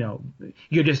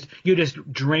you're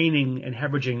just draining and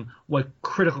hemorrhaging what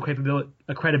critical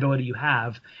credibility you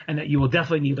have, and that you will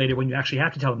definitely need later when you actually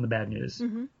have to tell them the bad news.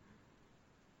 Mm-hmm.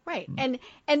 Right, and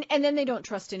then they don't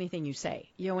trust anything you say,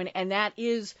 and that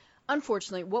is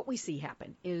unfortunately what we see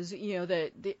happen. Is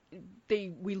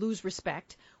we lose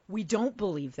respect. We don't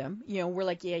believe them. We're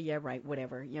like, yeah, right,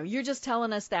 whatever. You're just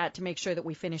telling us that to make sure that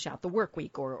we finish out the work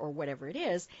week or whatever it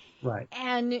is. Right.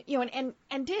 And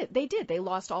they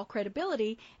lost all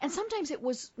credibility, and sometimes it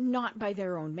was not by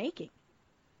their own making.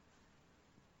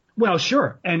 Well,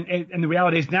 sure, and the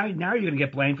reality is now you're going to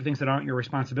get blamed for things that aren't your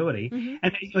responsibility. Mm-hmm.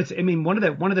 And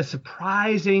one of the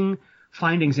surprising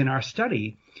findings in our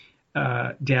study,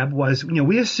 Deb, was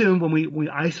we assumed when we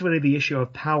isolated the issue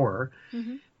of power.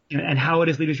 Mm-hmm. and how it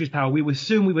is leaders use power, we would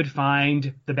assume we would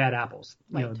find the bad apples.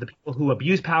 Right. The people who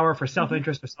abuse power for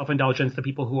self-interest or self-indulgence, the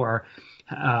people who are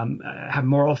have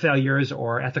moral failures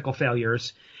or ethical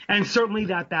failures. And certainly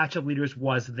that batch of leaders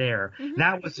was there.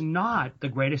 That was not the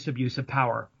greatest abuse of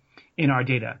power in our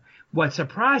data. What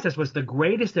surprised us was the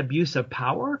greatest abuse of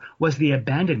power was the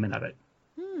abandonment of it.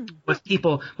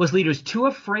 Was leaders too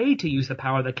afraid to use the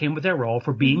power that came with their role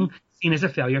for being seen as a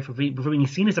failure, for being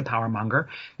seen as a power monger,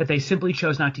 that they simply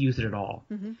chose not to use it at all.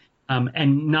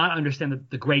 And not understand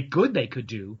the great good they could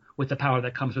do with the power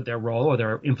that comes with their role or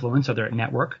their influence or their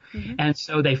network. And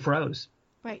so they froze.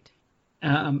 Right.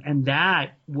 And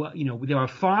that, there are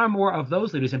far more of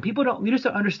those leaders, and leaders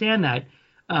don't understand that.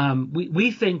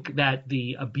 We think that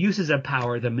the abuses of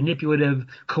power, the manipulative,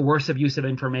 coercive use of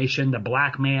information, the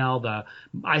blackmail, the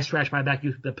I scratch my back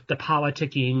use, the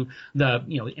politicking,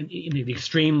 the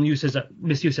extreme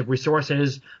misuse of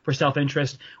resources for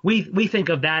self-interest. We think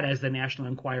of that as the National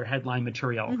Enquirer headline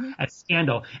material, as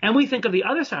scandal. And we think of the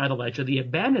other side of the ledger, the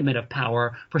abandonment of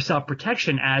power for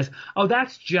self-protection, as, oh,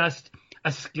 that's just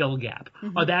a skill gap.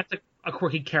 Or that's a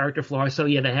quirky character flaw, so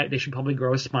they should probably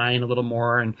grow a spine a little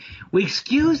more. And we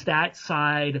excuse that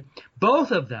side.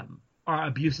 Both of them are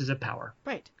abuses of power.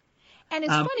 Right. And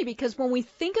it's funny because when we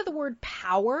think of the word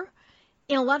power,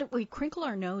 we crinkle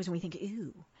our nose and we think,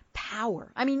 ew,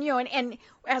 power. I mean, and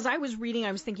as I was reading,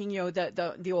 I was thinking,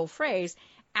 the old phrase,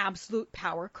 absolute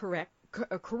power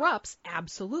corrupts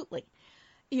absolutely.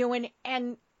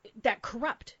 And that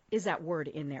corrupt is that word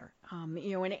in there.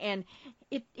 And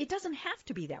it doesn't have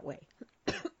to be that way.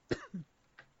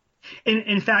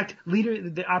 In fact,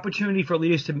 the opportunity for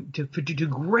leaders to do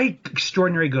great,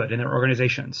 extraordinary good in their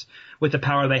organizations with the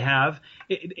power they have,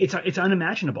 it's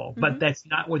unimaginable. But that's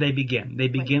not where they begin. They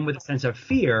begin with a sense of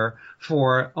fear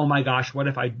for, oh my gosh, what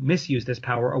if I misuse this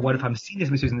power, or what if I'm seen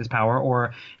as misusing this power,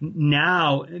 or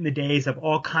now in the days of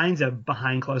all kinds of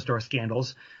behind closed door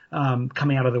scandals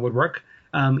coming out of the woodwork.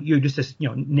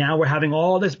 Now we're having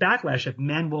all this backlash of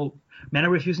men are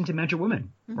refusing to mentor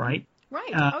women, right?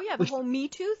 Right. The whole Me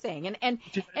Too thing. And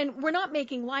we're not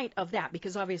making light of that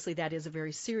because obviously that is a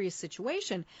very serious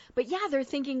situation. But yeah, they're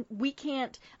thinking we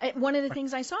can't. One of the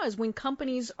things I saw is when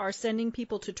companies are sending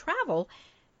people to travel,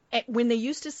 when they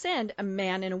used to send a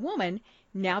man and a woman,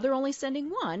 now they're only sending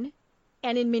one.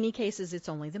 And in many cases, it's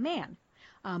only the man.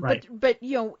 Right. But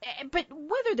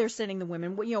whether they're sending the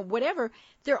women, whatever,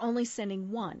 they're only sending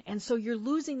one. And so you're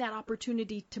losing that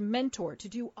opportunity to mentor, to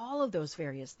do all of those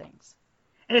various things.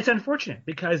 And it's unfortunate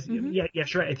because,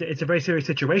 yes, right. It's a very serious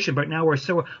situation. But now we're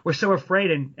so afraid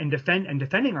and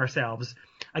defending ourselves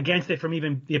against it from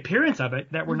even the appearance of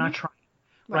it that we're not trying.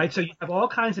 Right. So you have all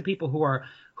kinds of people who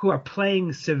are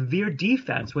playing severe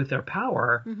defense with their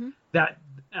power that.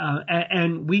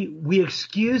 And we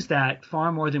excuse that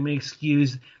far more than we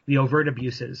excuse the overt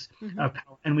abuses of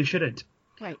power, and we shouldn't.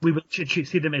 Right. We should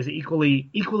see them as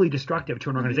equally destructive to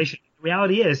an organization. The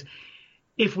reality is,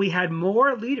 if we had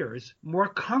more leaders more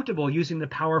comfortable using the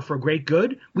power for great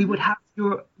good, we would have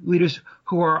fewer leaders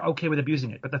who are okay with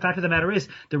abusing it. But the fact of the matter is,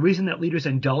 the reason that leaders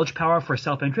indulge power for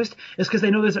self-interest is because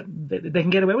they know they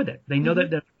can get away with it. They know that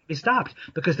they'll be stopped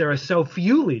because there are so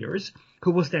few leaders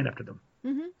who will stand up to them.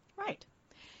 Right.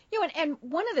 And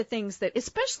one of the things that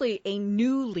especially a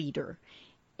new leader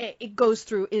it goes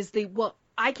through is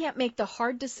I can't make the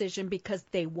hard decision because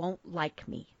they won't like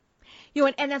me.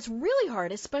 And that's really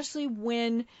hard, especially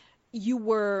when you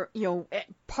were,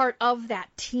 part of that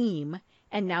team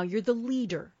and now you're the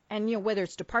leader. And, whether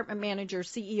it's department manager,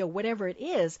 CEO, whatever it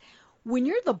is, when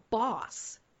you're the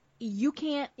boss,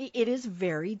 it is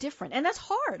very different. And that's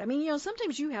hard. I mean,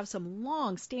 sometimes you have some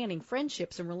long-standing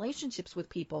friendships and relationships with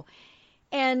people.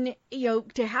 And,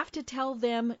 to have to tell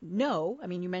them no, I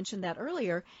mean, you mentioned that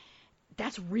earlier,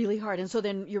 that's really hard. And so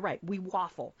then you're right, we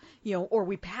waffle, or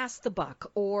we pass the buck,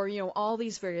 or, all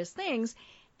these various things,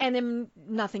 and then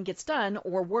nothing gets done,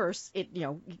 or worse,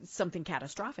 something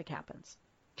catastrophic happens.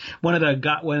 One of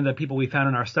the people we found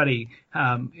in our study,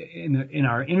 in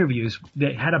our interviews,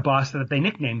 they had a boss that they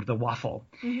nicknamed the Waffle,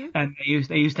 and they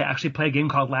used to actually play a game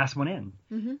called Last One In,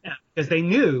 because they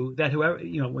knew that whoever,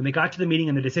 when they got to the meeting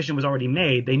and the decision was already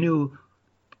made, they knew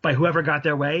by whoever got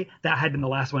their way, that had been the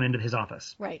last one into his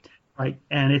office. Right.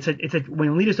 And it's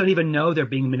when leaders don't even know they're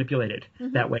being manipulated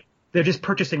that way. They're just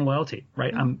purchasing loyalty,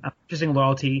 right? I'm purchasing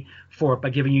loyalty by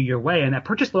giving you your way, and that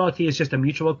purchase loyalty is just a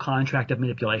mutual contract of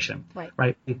manipulation,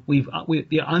 right?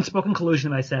 The unspoken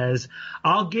collusion that says,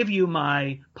 I'll give you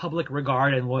my public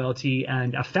regard and loyalty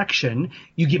and affection.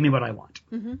 You give me what I want,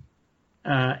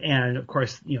 and of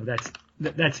course,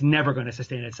 that's never going to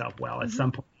sustain itself well. At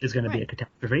some point, there's going to be a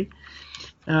catastrophe.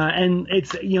 And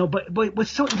it's, but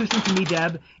what's so interesting to me,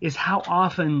 Deb, is how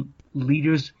often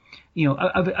leaders,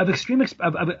 of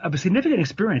significant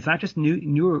experience, not just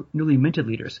newly minted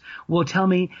leaders, will tell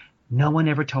me, no one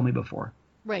ever told me before.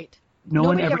 Right. No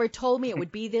one ever told me it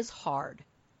would be this hard.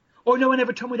 Or no one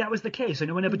ever told me that was the case. Or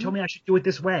no one ever told me I should do it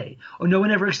this way. Or no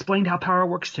one ever explained how power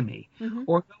works to me.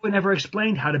 Or no one ever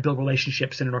explained how to build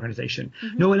relationships in an organization.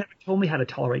 No one ever told me how to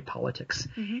tolerate politics.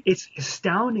 It's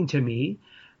astounding to me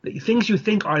that things you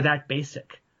think are that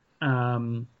basic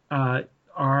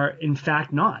are in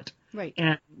fact not. Right.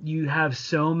 And you have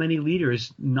so many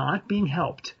leaders not being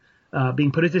helped,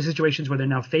 being put into situations where they're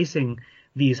now facing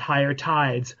these higher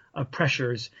tides of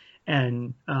pressures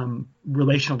and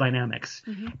relational dynamics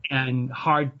and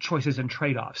hard choices and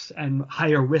trade-offs and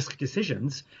higher risk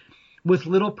decisions with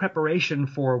little preparation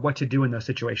for what to do in those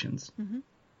situations.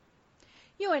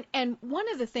 And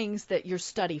one of the things that your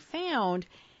study found,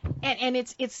 and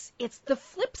it's the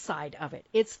flip side of it.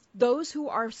 It's those who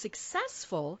are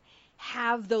successful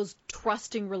have those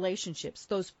trusting relationships,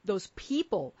 those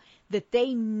people that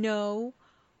they know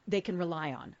they can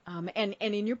rely on. And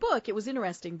in your book, it was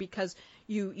interesting because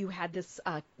you had this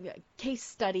case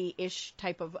study-ish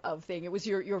type of thing. It was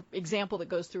your example that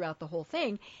goes throughout the whole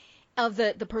thing of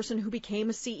the person who became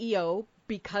a CEO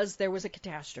because there was a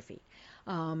catastrophe.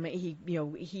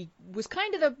 He was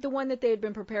kind of the one that they had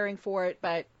been preparing for it,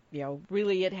 but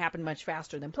really it happened much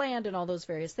faster than planned and all those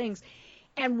various things.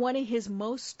 And one of his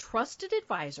most trusted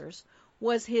advisors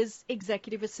was his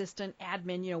executive assistant,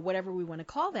 admin, whatever we want to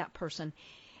call that person.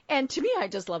 And to me, I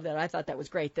just love that. I thought that was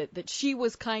great, that she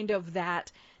was kind of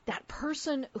that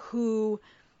person who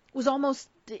was almost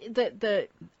the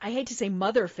I hate to say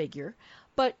mother figure,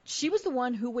 but she was the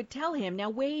one who would tell him, now,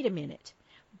 wait a minute,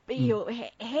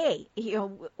 hey,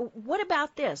 what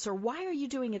about this? Or why are you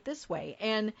doing it this way?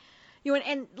 And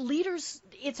and leaders,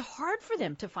 it's hard for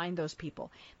them to find those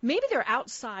people. Maybe they're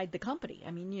outside the company. I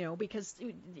mean, because,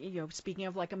 speaking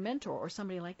of like a mentor or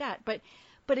somebody like that, but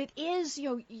it is,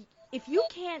 if you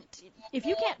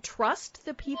can't trust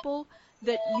the people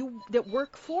that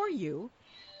work for you,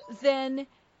 then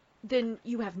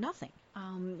you have nothing.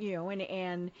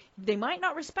 And they might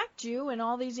not respect you and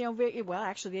all these,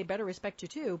 actually they better respect you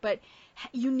too, but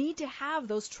you need to have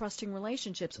those trusting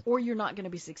relationships or you're not going to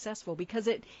be successful, because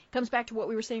it comes back to what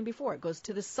we were saying before. It goes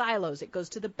to the silos, it goes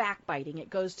to the backbiting, it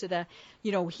goes to the,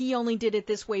 he only did it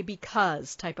this way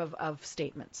because type of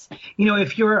statements.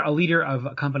 If you're a leader of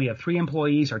a company of 3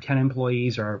 employees or 10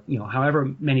 employees or,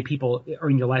 however many people are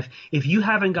in your life, if you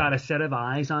haven't got a set of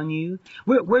eyes on you,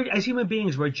 we're as human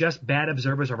beings, we're just bad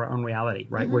observers of our own reality,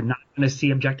 right? We're not going to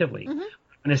see objectively.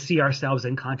 We're going to see ourselves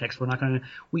in context. We're not going to,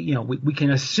 we can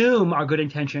assume our good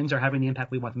intentions are having the impact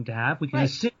we want them to have. We can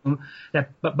assume that,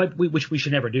 which we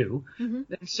should never do. And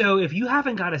so if you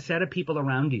haven't got a set of people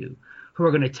around you who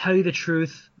are going to tell you the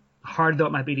truth, hard though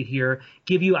it might be to hear,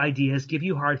 give you ideas, give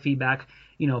you hard feedback,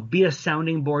 be a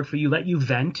sounding board for you, let you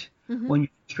vent when you're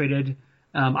frustrated.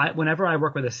 Whenever I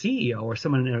work with a CEO or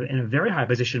someone in a very high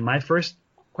position, my first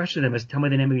question to them is, tell me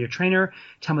the name of your trainer,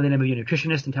 tell me the name of your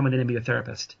nutritionist, and tell me the name of your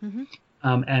therapist.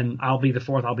 And I'll be the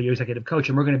fourth, I'll be your executive coach,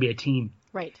 and we're going to be a team.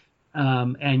 Right.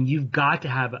 And you've got to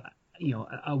have,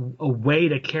 a way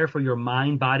to care for your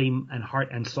mind, body, and heart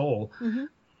and soul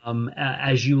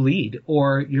as you lead,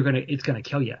 or it's going to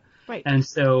kill you. Right. And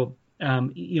so,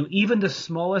 even the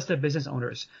smallest of business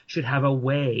owners should have a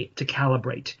way to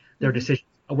calibrate their decisions,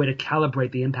 a way to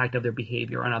calibrate the impact of their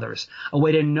behavior on others, a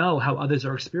way to know how others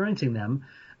are experiencing them,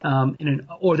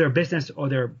 or their business or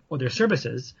their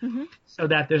services, so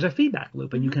that there's a feedback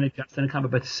loop and you can adjust and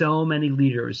accommodate. But so many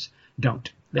leaders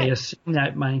don't. They assume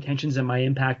that my intentions and my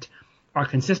impact are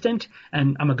consistent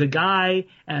and I'm a good guy,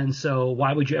 and so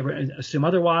why would you ever assume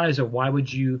otherwise, or why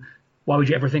would you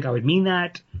ever think I would mean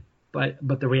that? But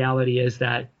the reality is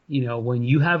that, when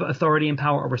you have authority and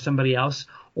power over somebody else,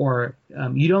 or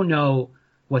you don't know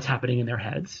what's happening in their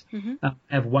heads. I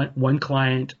have one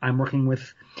client I'm working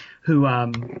with who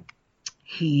I'm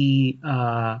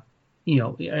now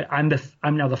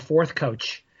the fourth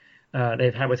coach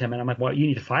they've had with him, and I'm like, well, you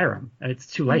need to fire him. And it's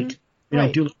too late. We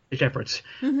don't do such efforts.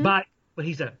 But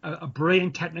he's a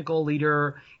brilliant technical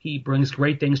leader. He brings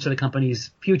great things to the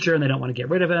company's future, and they don't want to get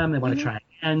rid of him. They want to try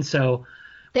again. So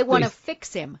they want to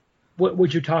fix him.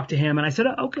 Would you talk to him? And I said,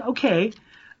 okay.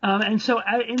 And so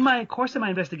in my course of my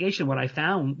investigation, what I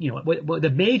found,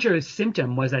 the major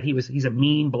symptom was that he's a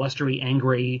mean, blustery,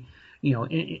 angry,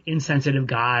 insensitive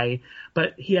guy.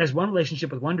 But he has one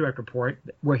relationship with one direct report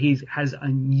where he has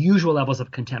unusual levels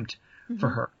of contempt for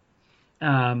her.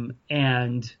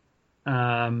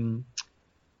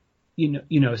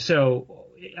 So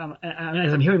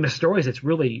as I'm hearing the stories, it's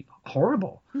really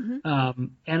horrible.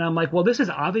 And I'm like, well, this is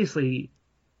obviously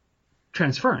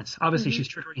transference. Obviously, she's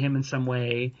triggering him in some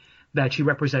way, that she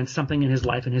represents something in his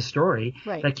life and his story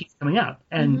that keeps coming up.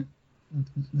 And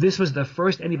this was the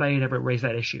first anybody had ever raised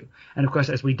that issue. And of course,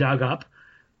 as we dug up,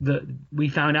 we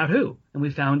found out who, and we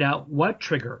found out what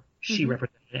trigger she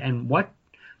represented and what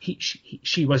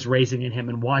she was raising in him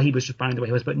and why he was responding the way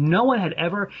he was. But no one had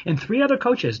ever, and 3 other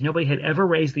coaches, nobody had ever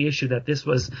raised the issue that this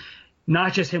was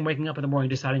not just him waking up in the morning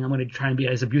deciding I'm going to try and be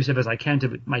as abusive as I can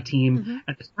to my team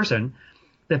and this person,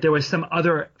 that there was some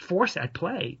other force at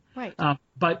play. Right.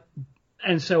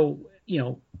 So,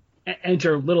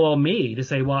 enter little old me to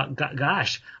say, well,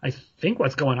 gosh, I think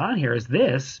what's going on here is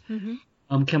this.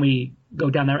 Can we go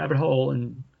down that rabbit hole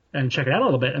and check it out a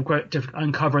little bit and to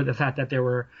uncover the fact that there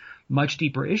were much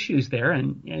deeper issues there,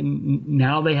 and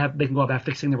now they can go about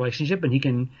fixing the relationship, and he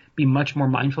can be much more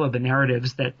mindful of the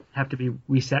narratives that have to be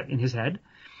reset in his head.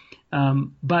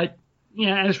 But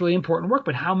it's really important work.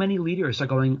 But how many leaders are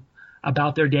going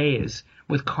about their days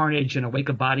with carnage and a wake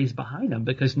of bodies behind them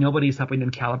because nobody's helping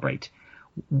them calibrate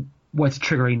what's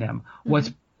triggering them,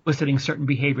 what's eliciting certain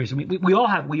behaviors? I mean, we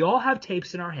all have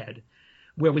tapes in our head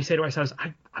where we say to ourselves,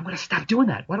 I'm going to stop doing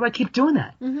that. Why do I keep doing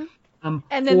that? And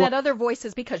then that other voice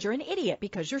is because you're an idiot,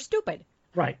 because you're stupid.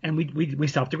 Right. And we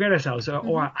self-degrade ourselves.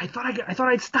 Or I thought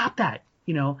I'd stop that.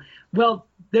 Well,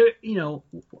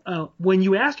 when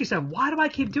you ask yourself, why do I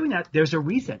keep doing that? There's a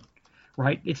reason.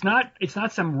 Right. It's not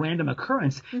some random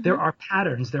occurrence. There are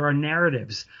patterns. There are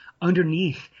narratives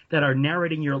underneath that are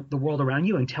narrating the world around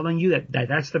you and telling you that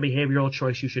that's the behavioral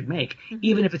choice you should make,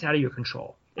 even if it's out of your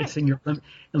control. Right. It's in your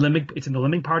it's in the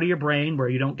limbic part of your brain where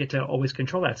you don't get to always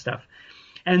control that stuff.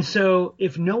 And so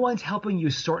if no one's helping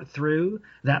you sort through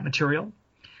that material,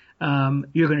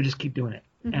 you're going to just keep doing it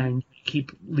and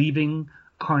keep leaving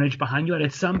carnage behind you. And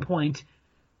at some point,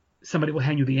 somebody will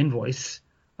hand you the invoice.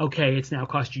 Okay, it's now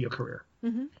cost you your career.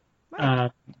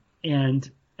 Right.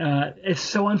 It's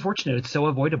so unfortunate. It's so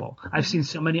avoidable. I've seen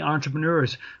so many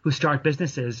entrepreneurs who start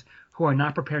businesses who are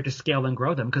not prepared to scale and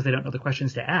grow them because they don't know the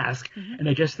questions to ask. And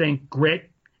they just think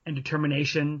grit and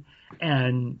determination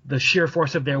and the sheer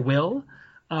force of their will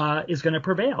is going to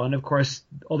prevail. And of course,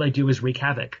 all they do is wreak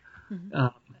havoc.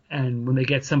 And when they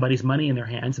get somebody's money in their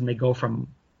hands and they go from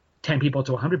 10 people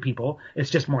to 100 people,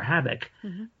 it's just more havoc.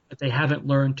 But they haven't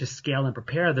learned to scale and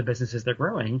prepare the businesses they're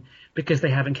growing because they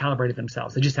haven't calibrated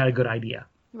themselves. They just had a good idea.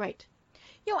 Right.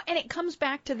 And it comes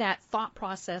back to that thought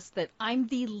process that I'm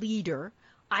the leader.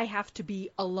 I have to be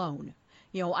alone.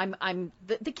 I'm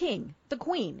the king, the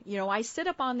queen. I sit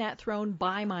up on that throne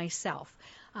by myself.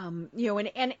 And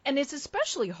it's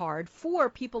especially hard for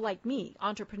people like me,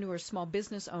 entrepreneurs, small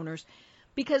business owners,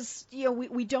 because,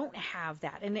 we don't have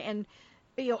that. And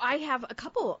I have a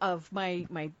couple of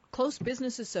my close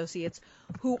business associates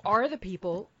who are the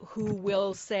people who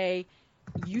will say,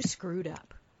 you screwed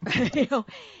up,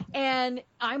 and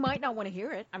I might not want to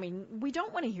hear it. I mean, we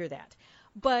don't want to hear that,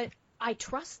 but I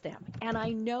trust them, and I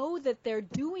know that they're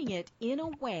doing it in a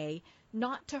way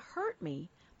not to hurt me,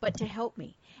 but to help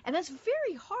me. And that's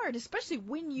very hard, especially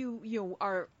when you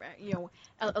are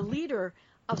a leader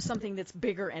of something that's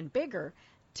bigger and bigger,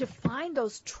 to find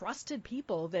those trusted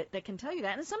people that can tell you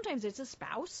that. And sometimes it's a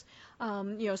spouse.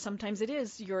 Sometimes it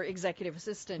is your executive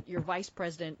assistant, your vice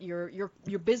president, your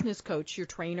business coach, your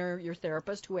trainer, your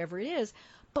therapist, whoever it is.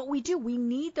 But we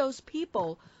need those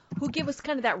people who give us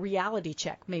kind of that reality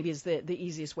check, maybe is the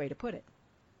easiest way to put it.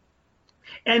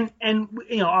 And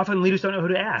often leaders don't know who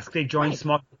to ask. They join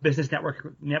small business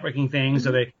networking things,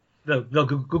 or they'll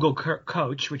Google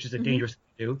coach, which is a dangerous thing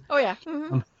to do. Oh, yeah.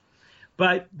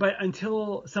 But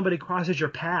until somebody crosses your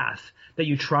path that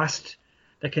you trust,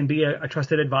 that can be a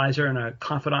trusted advisor and a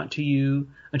confidant to you,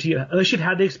 unless you've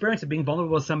had the experience of being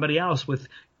vulnerable with somebody else, with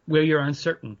where you're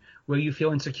uncertain, where you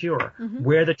feel insecure,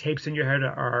 where the tapes in your head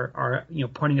are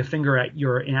pointing a finger at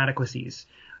your inadequacies,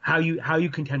 how you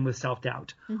contend with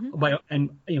self-doubt,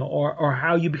 or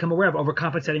how you become aware of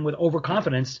overcompensating with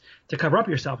overconfidence to cover up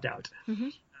your self-doubt.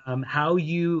 How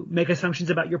you make assumptions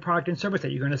about your product and service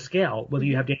that you're going to scale, whether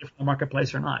you have data from the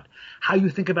marketplace or not. How you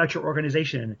think about your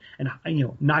organization, and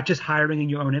not just hiring in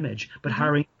your own image, but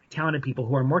hiring talented people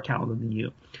who are more talented than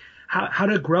you. How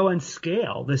to grow and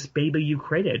scale this baby you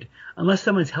created. Unless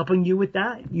someone's helping you with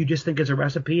that, you just think it's a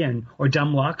recipe or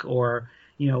dumb luck, or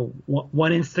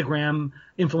one Instagram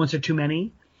influencer too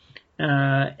many,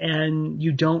 and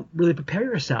you don't really prepare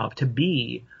yourself to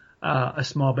be a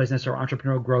small business or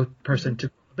entrepreneurial growth person to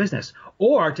business,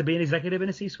 or to be an executive in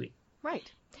a C-suite.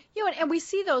 Right. And we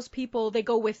see those people, they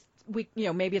go with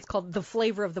maybe it's called the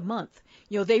flavor of the month.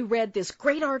 They read this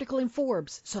great article in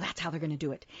Forbes, so that's how they're going to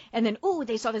do it. And then,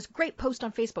 they saw this great post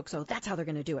on Facebook, so that's how they're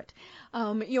going to do it.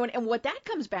 And what that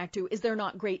comes back to is they're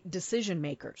not great decision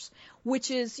makers,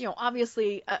 which is,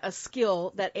 obviously a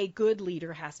skill that a good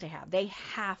leader has to have. They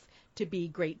have to be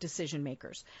great decision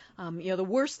makers. The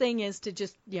worst thing is to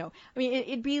just,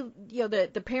 it'd be,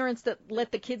 the parents that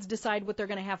let the kids decide what they're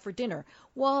going to have for dinner.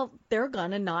 Well, they're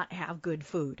going to not have good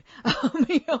food.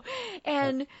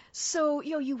 And so,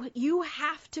 you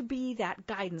have to be that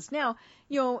guidance. Now,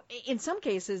 in some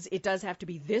cases, it does have to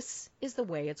be, this is the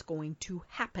way it's going to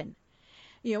happen.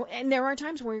 And there are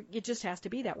times where it just has to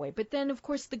be that way. But then, of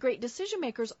course, the great decision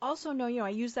makers also know, I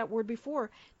used that word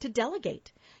before, to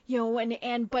delegate,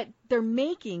 but they're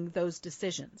making those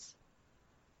decisions.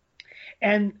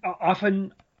 And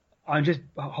often I'm just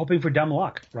hoping for dumb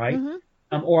luck, right?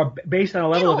 Mm-hmm. Or based on a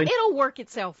level of... It'll work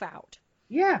itself out.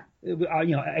 Yeah.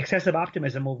 Excessive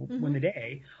optimism will win the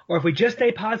day. Or if we just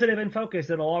stay positive and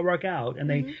focused, it'll all work out. And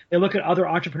they look at other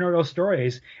entrepreneurial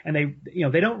stories and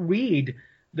they don't read...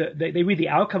 They read the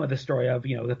outcome of the story of,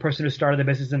 the person who started the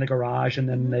business in the garage and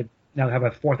then they now have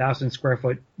a 4,000 square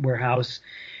foot warehouse.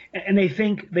 And they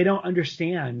think they don't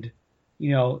understand,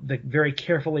 the very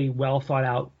carefully well thought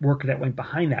out work that went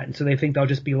behind that. And so they think they'll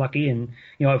just be lucky. And,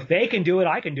 if they can do it,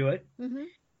 I can do it.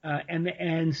 Mm-hmm.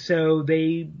 And so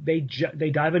they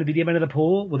dive into the deep end of the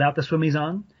pool without the swimmies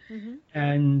on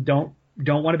and don't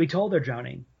want to be told they're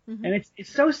drowning. Mm-hmm. And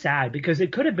it's so sad because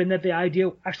it could have been that the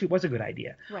idea actually was a good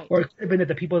idea. Right. Or it could have been that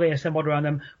the people they assembled around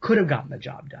them could have gotten the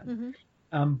job done.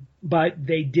 Mm-hmm. But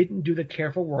they didn't do the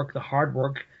careful work, the hard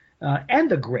work, and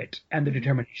the grit and the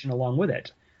determination along with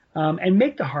it. And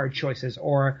make the hard choices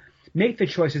or make the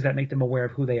choices that make them aware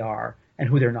of who they are and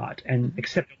who they're not and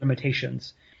accept their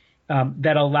limitations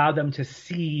that allow them to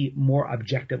see more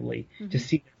objectively, to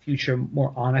see the future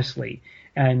more honestly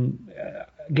and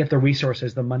get the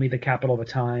resources, the money, the capital, the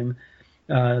time,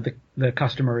 the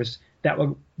customers that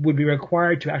would be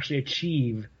required to actually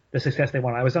achieve the success they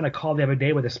want. I was on a call the other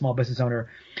day with a small business owner,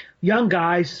 young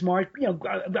guy, smart,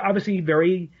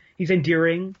 obviously he's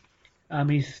endearing.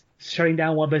 He's shutting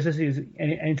down one business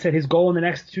and said his goal in the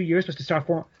next 2 years was to start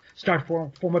four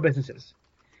more businesses.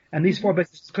 And these four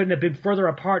businesses couldn't have been further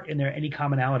apart in their any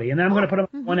commonality. And then I'm going to put them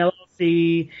on one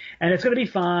LLC, and it's going to be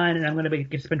fine, and I'm going to get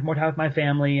to spend more time with my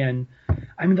family. And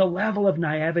I mean, the level of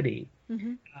naivety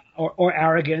or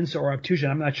arrogance or obtusion,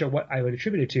 I'm not sure what I would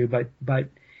attribute it to, but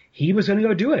he was going to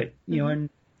go do it, and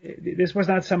this was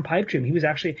not some pipe dream. He was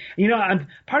actually,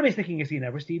 part of me is thinking, is he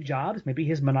never Steve Jobs? Maybe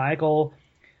his maniacal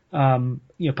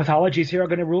pathologies here are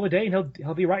going to rule the day, and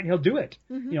he'll be right, and he'll do it.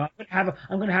 I'm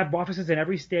going to have offices in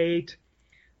every state.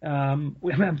 I'm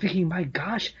thinking, my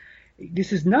gosh,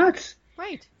 this is nuts.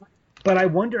 Right. But I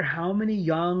wonder how many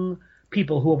young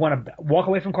people who want to walk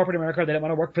away from corporate America, they don't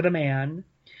want to work for the man.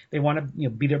 They want to,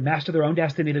 be their master of their own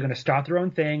destiny. They're going to start their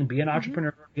own thing, be an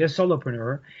entrepreneur, be a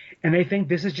solopreneur. And they think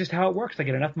this is just how it works. I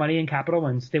get enough money and capital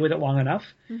and stay with it long enough,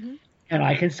 and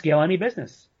I can scale any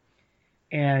business.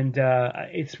 And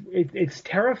it's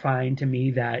terrifying to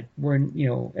me that we're,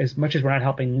 as much as we're not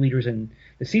helping leaders in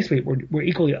the C-suite, we're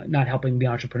equally not helping the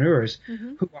entrepreneurs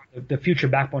who are the future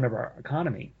backbone of our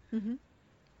economy.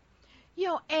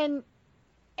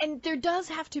 And there does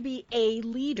have to be a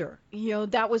leader.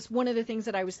 That was one of the things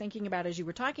that I was thinking about as you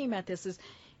were talking about this is,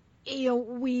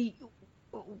 we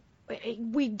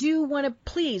do want to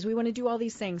please. We want to do all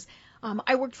these things.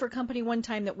 I worked for a company one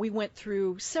time that we went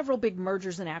through several big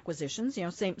mergers and acquisitions,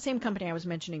 same company I was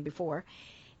mentioning before.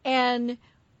 And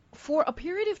for a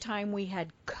period of time, we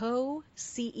had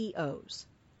co-CEOs.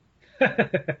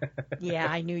 Yeah,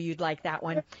 I knew you'd like that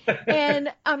one.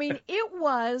 And I mean,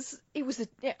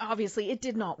 obviously it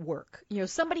did not work.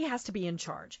 Somebody has to be in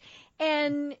charge.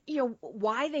 And,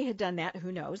 why they had done that,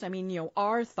 who knows? I mean,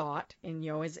 our thought, and,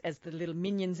 as the little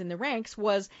minions in the ranks,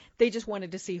 was they just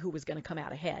wanted to see who was going to come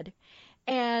out ahead.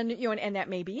 And, and that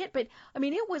may be it. But, I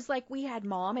mean, it was like we had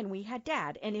mom and we had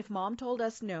dad. And if mom told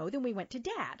us no, then we went to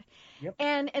dad. Yep.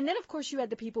 And then, of course, you had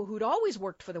the people who'd always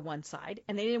worked for the one side,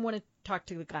 and they didn't want to talk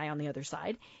to the guy on the other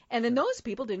side. And then those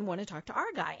people didn't want to talk to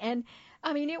our guy. And,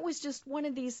 I mean, it was just one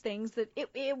of these things that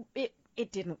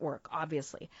it didn't work,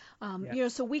 obviously.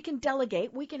 So we can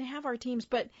delegate, we can have our teams,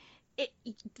 but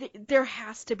there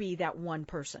has to be that one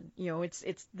person.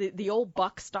 It's the old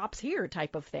buck stops here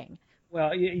type of thing.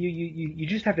 Well, you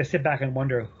just have to sit back and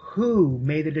wonder who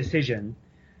made the decision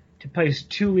to place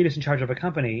two leaders in charge of a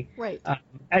company, right?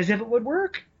 As if it would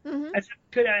work, as if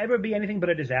it could ever be anything but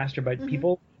a disaster. But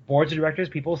people, boards of directors,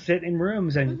 people sit in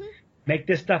rooms and make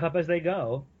this stuff up as they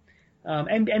go.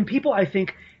 And people, I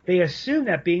think, they assume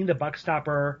that being the buck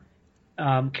stopper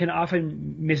can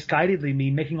often misguidedly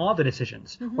mean making all the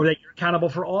decisions, or that you're accountable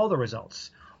for all the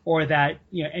results, or that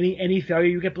any failure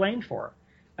you get blamed for.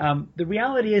 The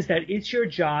reality is that it's your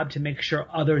job to make sure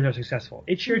others are successful.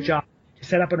 It's your job to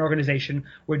set up an organization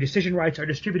where decision rights are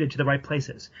distributed to the right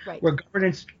places, where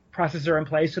governance processes are in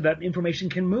place so that information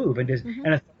can move and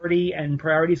authority and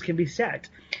priorities can be set.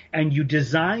 And you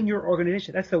design your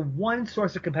organization. That's the one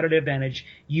source of competitive advantage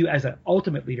you as an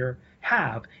ultimate leader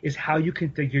have, is how you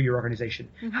configure your organization,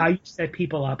 how you set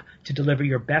people up to deliver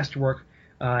your best work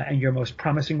and your most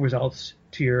promising results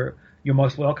to your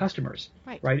most loyal customers.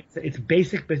 Right? It's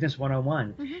basic business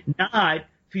 101, not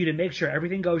for you to make sure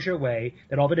everything goes your way,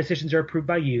 that all the decisions are approved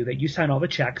by you, that you sign all the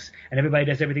checks, and everybody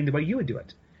does everything the way you would do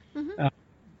it.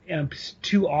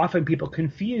 Too often people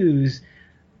confuse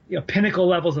pinnacle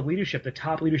levels of leadership, the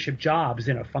top leadership jobs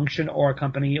in a function or a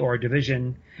company or a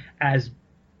division, as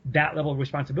that level of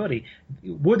responsibility.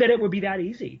 Would that it would be that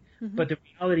easy. But the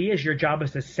reality is your job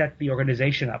is to set the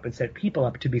organization up and set people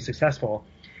up to be successful,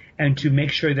 and to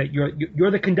make sure that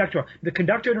you're the conductor. The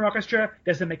conductor in an orchestra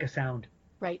doesn't make a sound.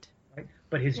 Right?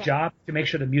 But his job is to make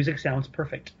sure the music sounds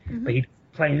perfect. But he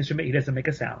doesn't play an instrument, he doesn't make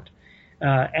a sound.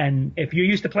 And if you're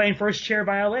used to playing first chair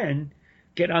violin,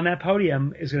 getting on that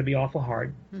podium is going to be awful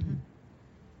hard.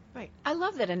 Right. I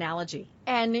love that analogy.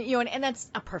 And and that's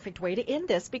a perfect way to end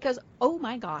this, because, oh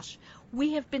my gosh,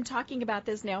 we have been talking about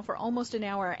this now for almost an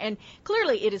hour, and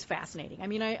clearly it is fascinating. I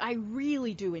mean, I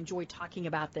really do enjoy talking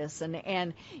about this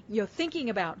and thinking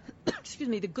about, excuse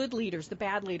me, the good leaders, the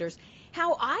bad leaders,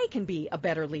 how I can be a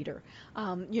better leader.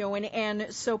 And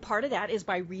so part of that is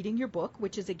by reading your book,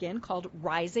 which is again called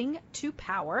Rising to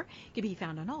Power. It can be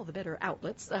found on all the better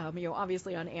outlets,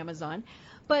 obviously on Amazon.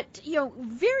 But,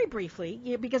 very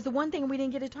briefly, because the one thing we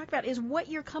didn't get to talk about is what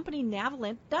your company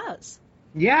Navalent does.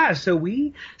 Yeah, so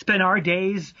we spend our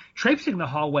days traipsing the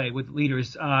hallway with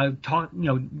leaders,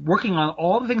 working on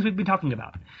all the things we've been talking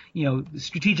about,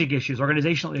 strategic issues,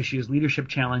 organizational issues, leadership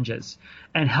challenges,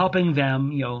 and helping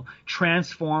them,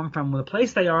 transform from the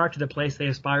place they are to the place they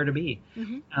aspire to be.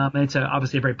 And it's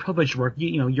obviously a very privileged work.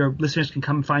 Your listeners can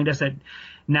come find us at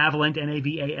Navalent,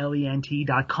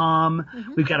 Navalent.com.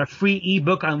 We've got a free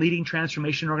ebook on leading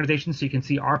transformation organizations, so you can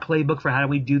see our playbook for how do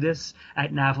we do this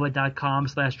at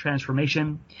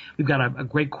Navalent.com/transformation. We've got a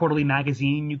great quarterly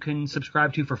magazine you can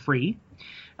subscribe to for free,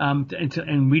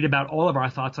 and read about all of our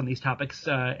thoughts on these topics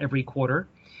every quarter.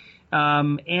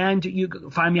 And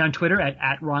you find me on Twitter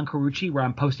at Ron Carucci, where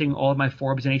I'm posting all of my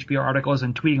Forbes and HBR articles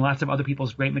and tweeting lots of other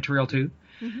people's great material too.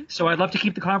 So I'd love to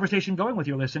keep the conversation going with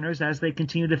your listeners as they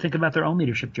continue to think about their own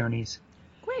leadership journeys.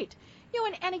 Great.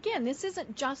 And again, this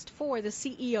isn't just for the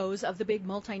CEOs of the big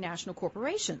multinational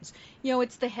corporations.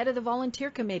 It's the head of the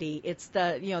volunteer committee. It's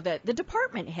the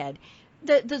department head,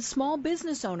 the small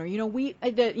business owner.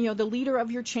 The leader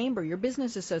of your chamber, your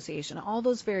business association, all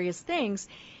those various things.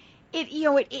 It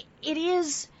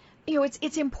is.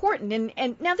 It's important,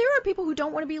 and now there are people who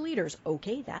don't want to be leaders.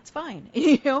 Okay, that's fine.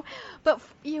 But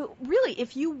really,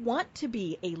 if you want to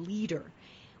be a leader,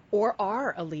 or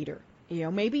are a leader,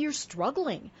 maybe you're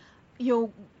struggling,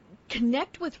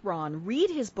 connect with Ron, read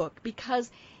his book, because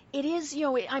it is,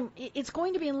 it's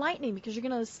going to be enlightening, because you're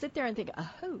going to sit there and think,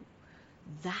 oh,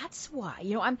 that's why,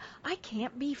 I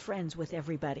can't be friends with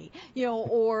everybody,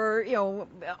 or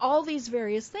all these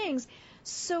various things.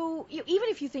 So even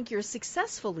if you think you're a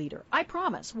successful leader, I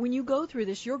promise when you go through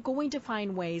this, you're going to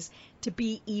find ways to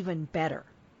be even better.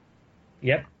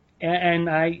 Yep. And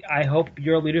I hope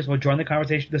your leaders will join the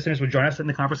conversation, listeners will join us in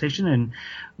the conversation, and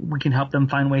we can help them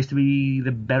find ways to be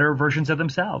the better versions of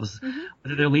themselves,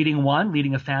 whether they're leading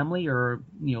a family, or,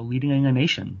 leading a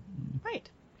nation. Right.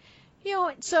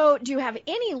 So do you have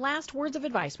any last words of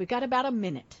advice? We've got about a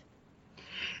minute.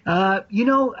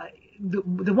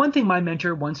 The one thing my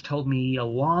mentor once told me a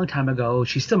long time ago,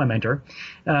 she's still my mentor,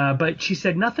 but she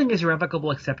said, nothing is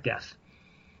irrevocable except death.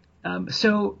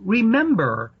 So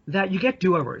remember that you get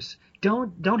do-overs.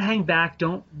 Don't hang back.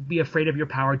 Don't be afraid of your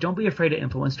power. Don't be afraid of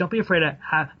influence. Don't be afraid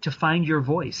to find your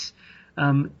voice.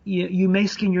 You may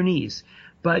skin your knees,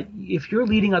 but if you're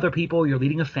leading other people, you're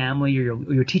leading a family, or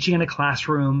you're teaching in a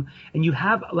classroom, and you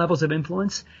have levels of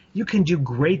influence, you can do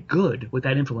great good with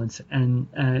that influence.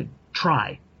 And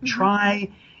try.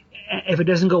 If it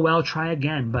doesn't go well, try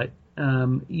again. But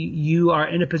you are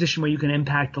in a position where you can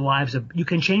impact the lives you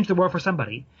can change the world for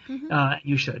somebody.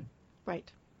 You should.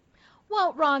 Right.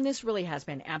 Well, Ron, this really has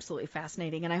been absolutely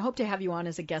fascinating, and I hope to have you on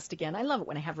as a guest again. I love it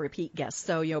when I have repeat guests,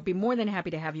 so be more than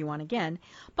happy to have you on again.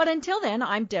 But until then,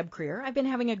 I'm Deb Creer. I've been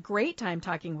having a great time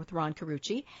talking with Ron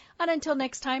Carucci. And until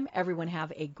next time, everyone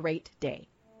have a great day.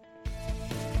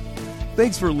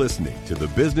 Thanks for listening to the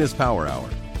Business Power Hour,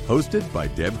 hosted by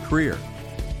Deb Creer.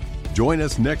 Join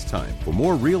us next time for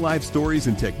more real-life stories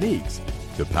and techniques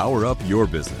to power up your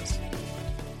business.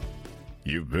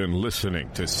 You've been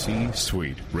listening to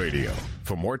C-Suite Radio.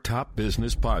 For more top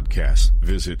business podcasts,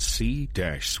 visit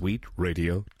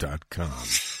c-suiteradio.com.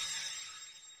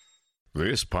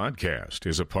 This podcast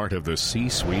is a part of the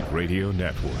C-Suite Radio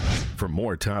Network. For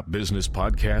more top business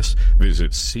podcasts,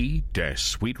 visit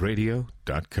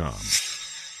c-suiteradio.com.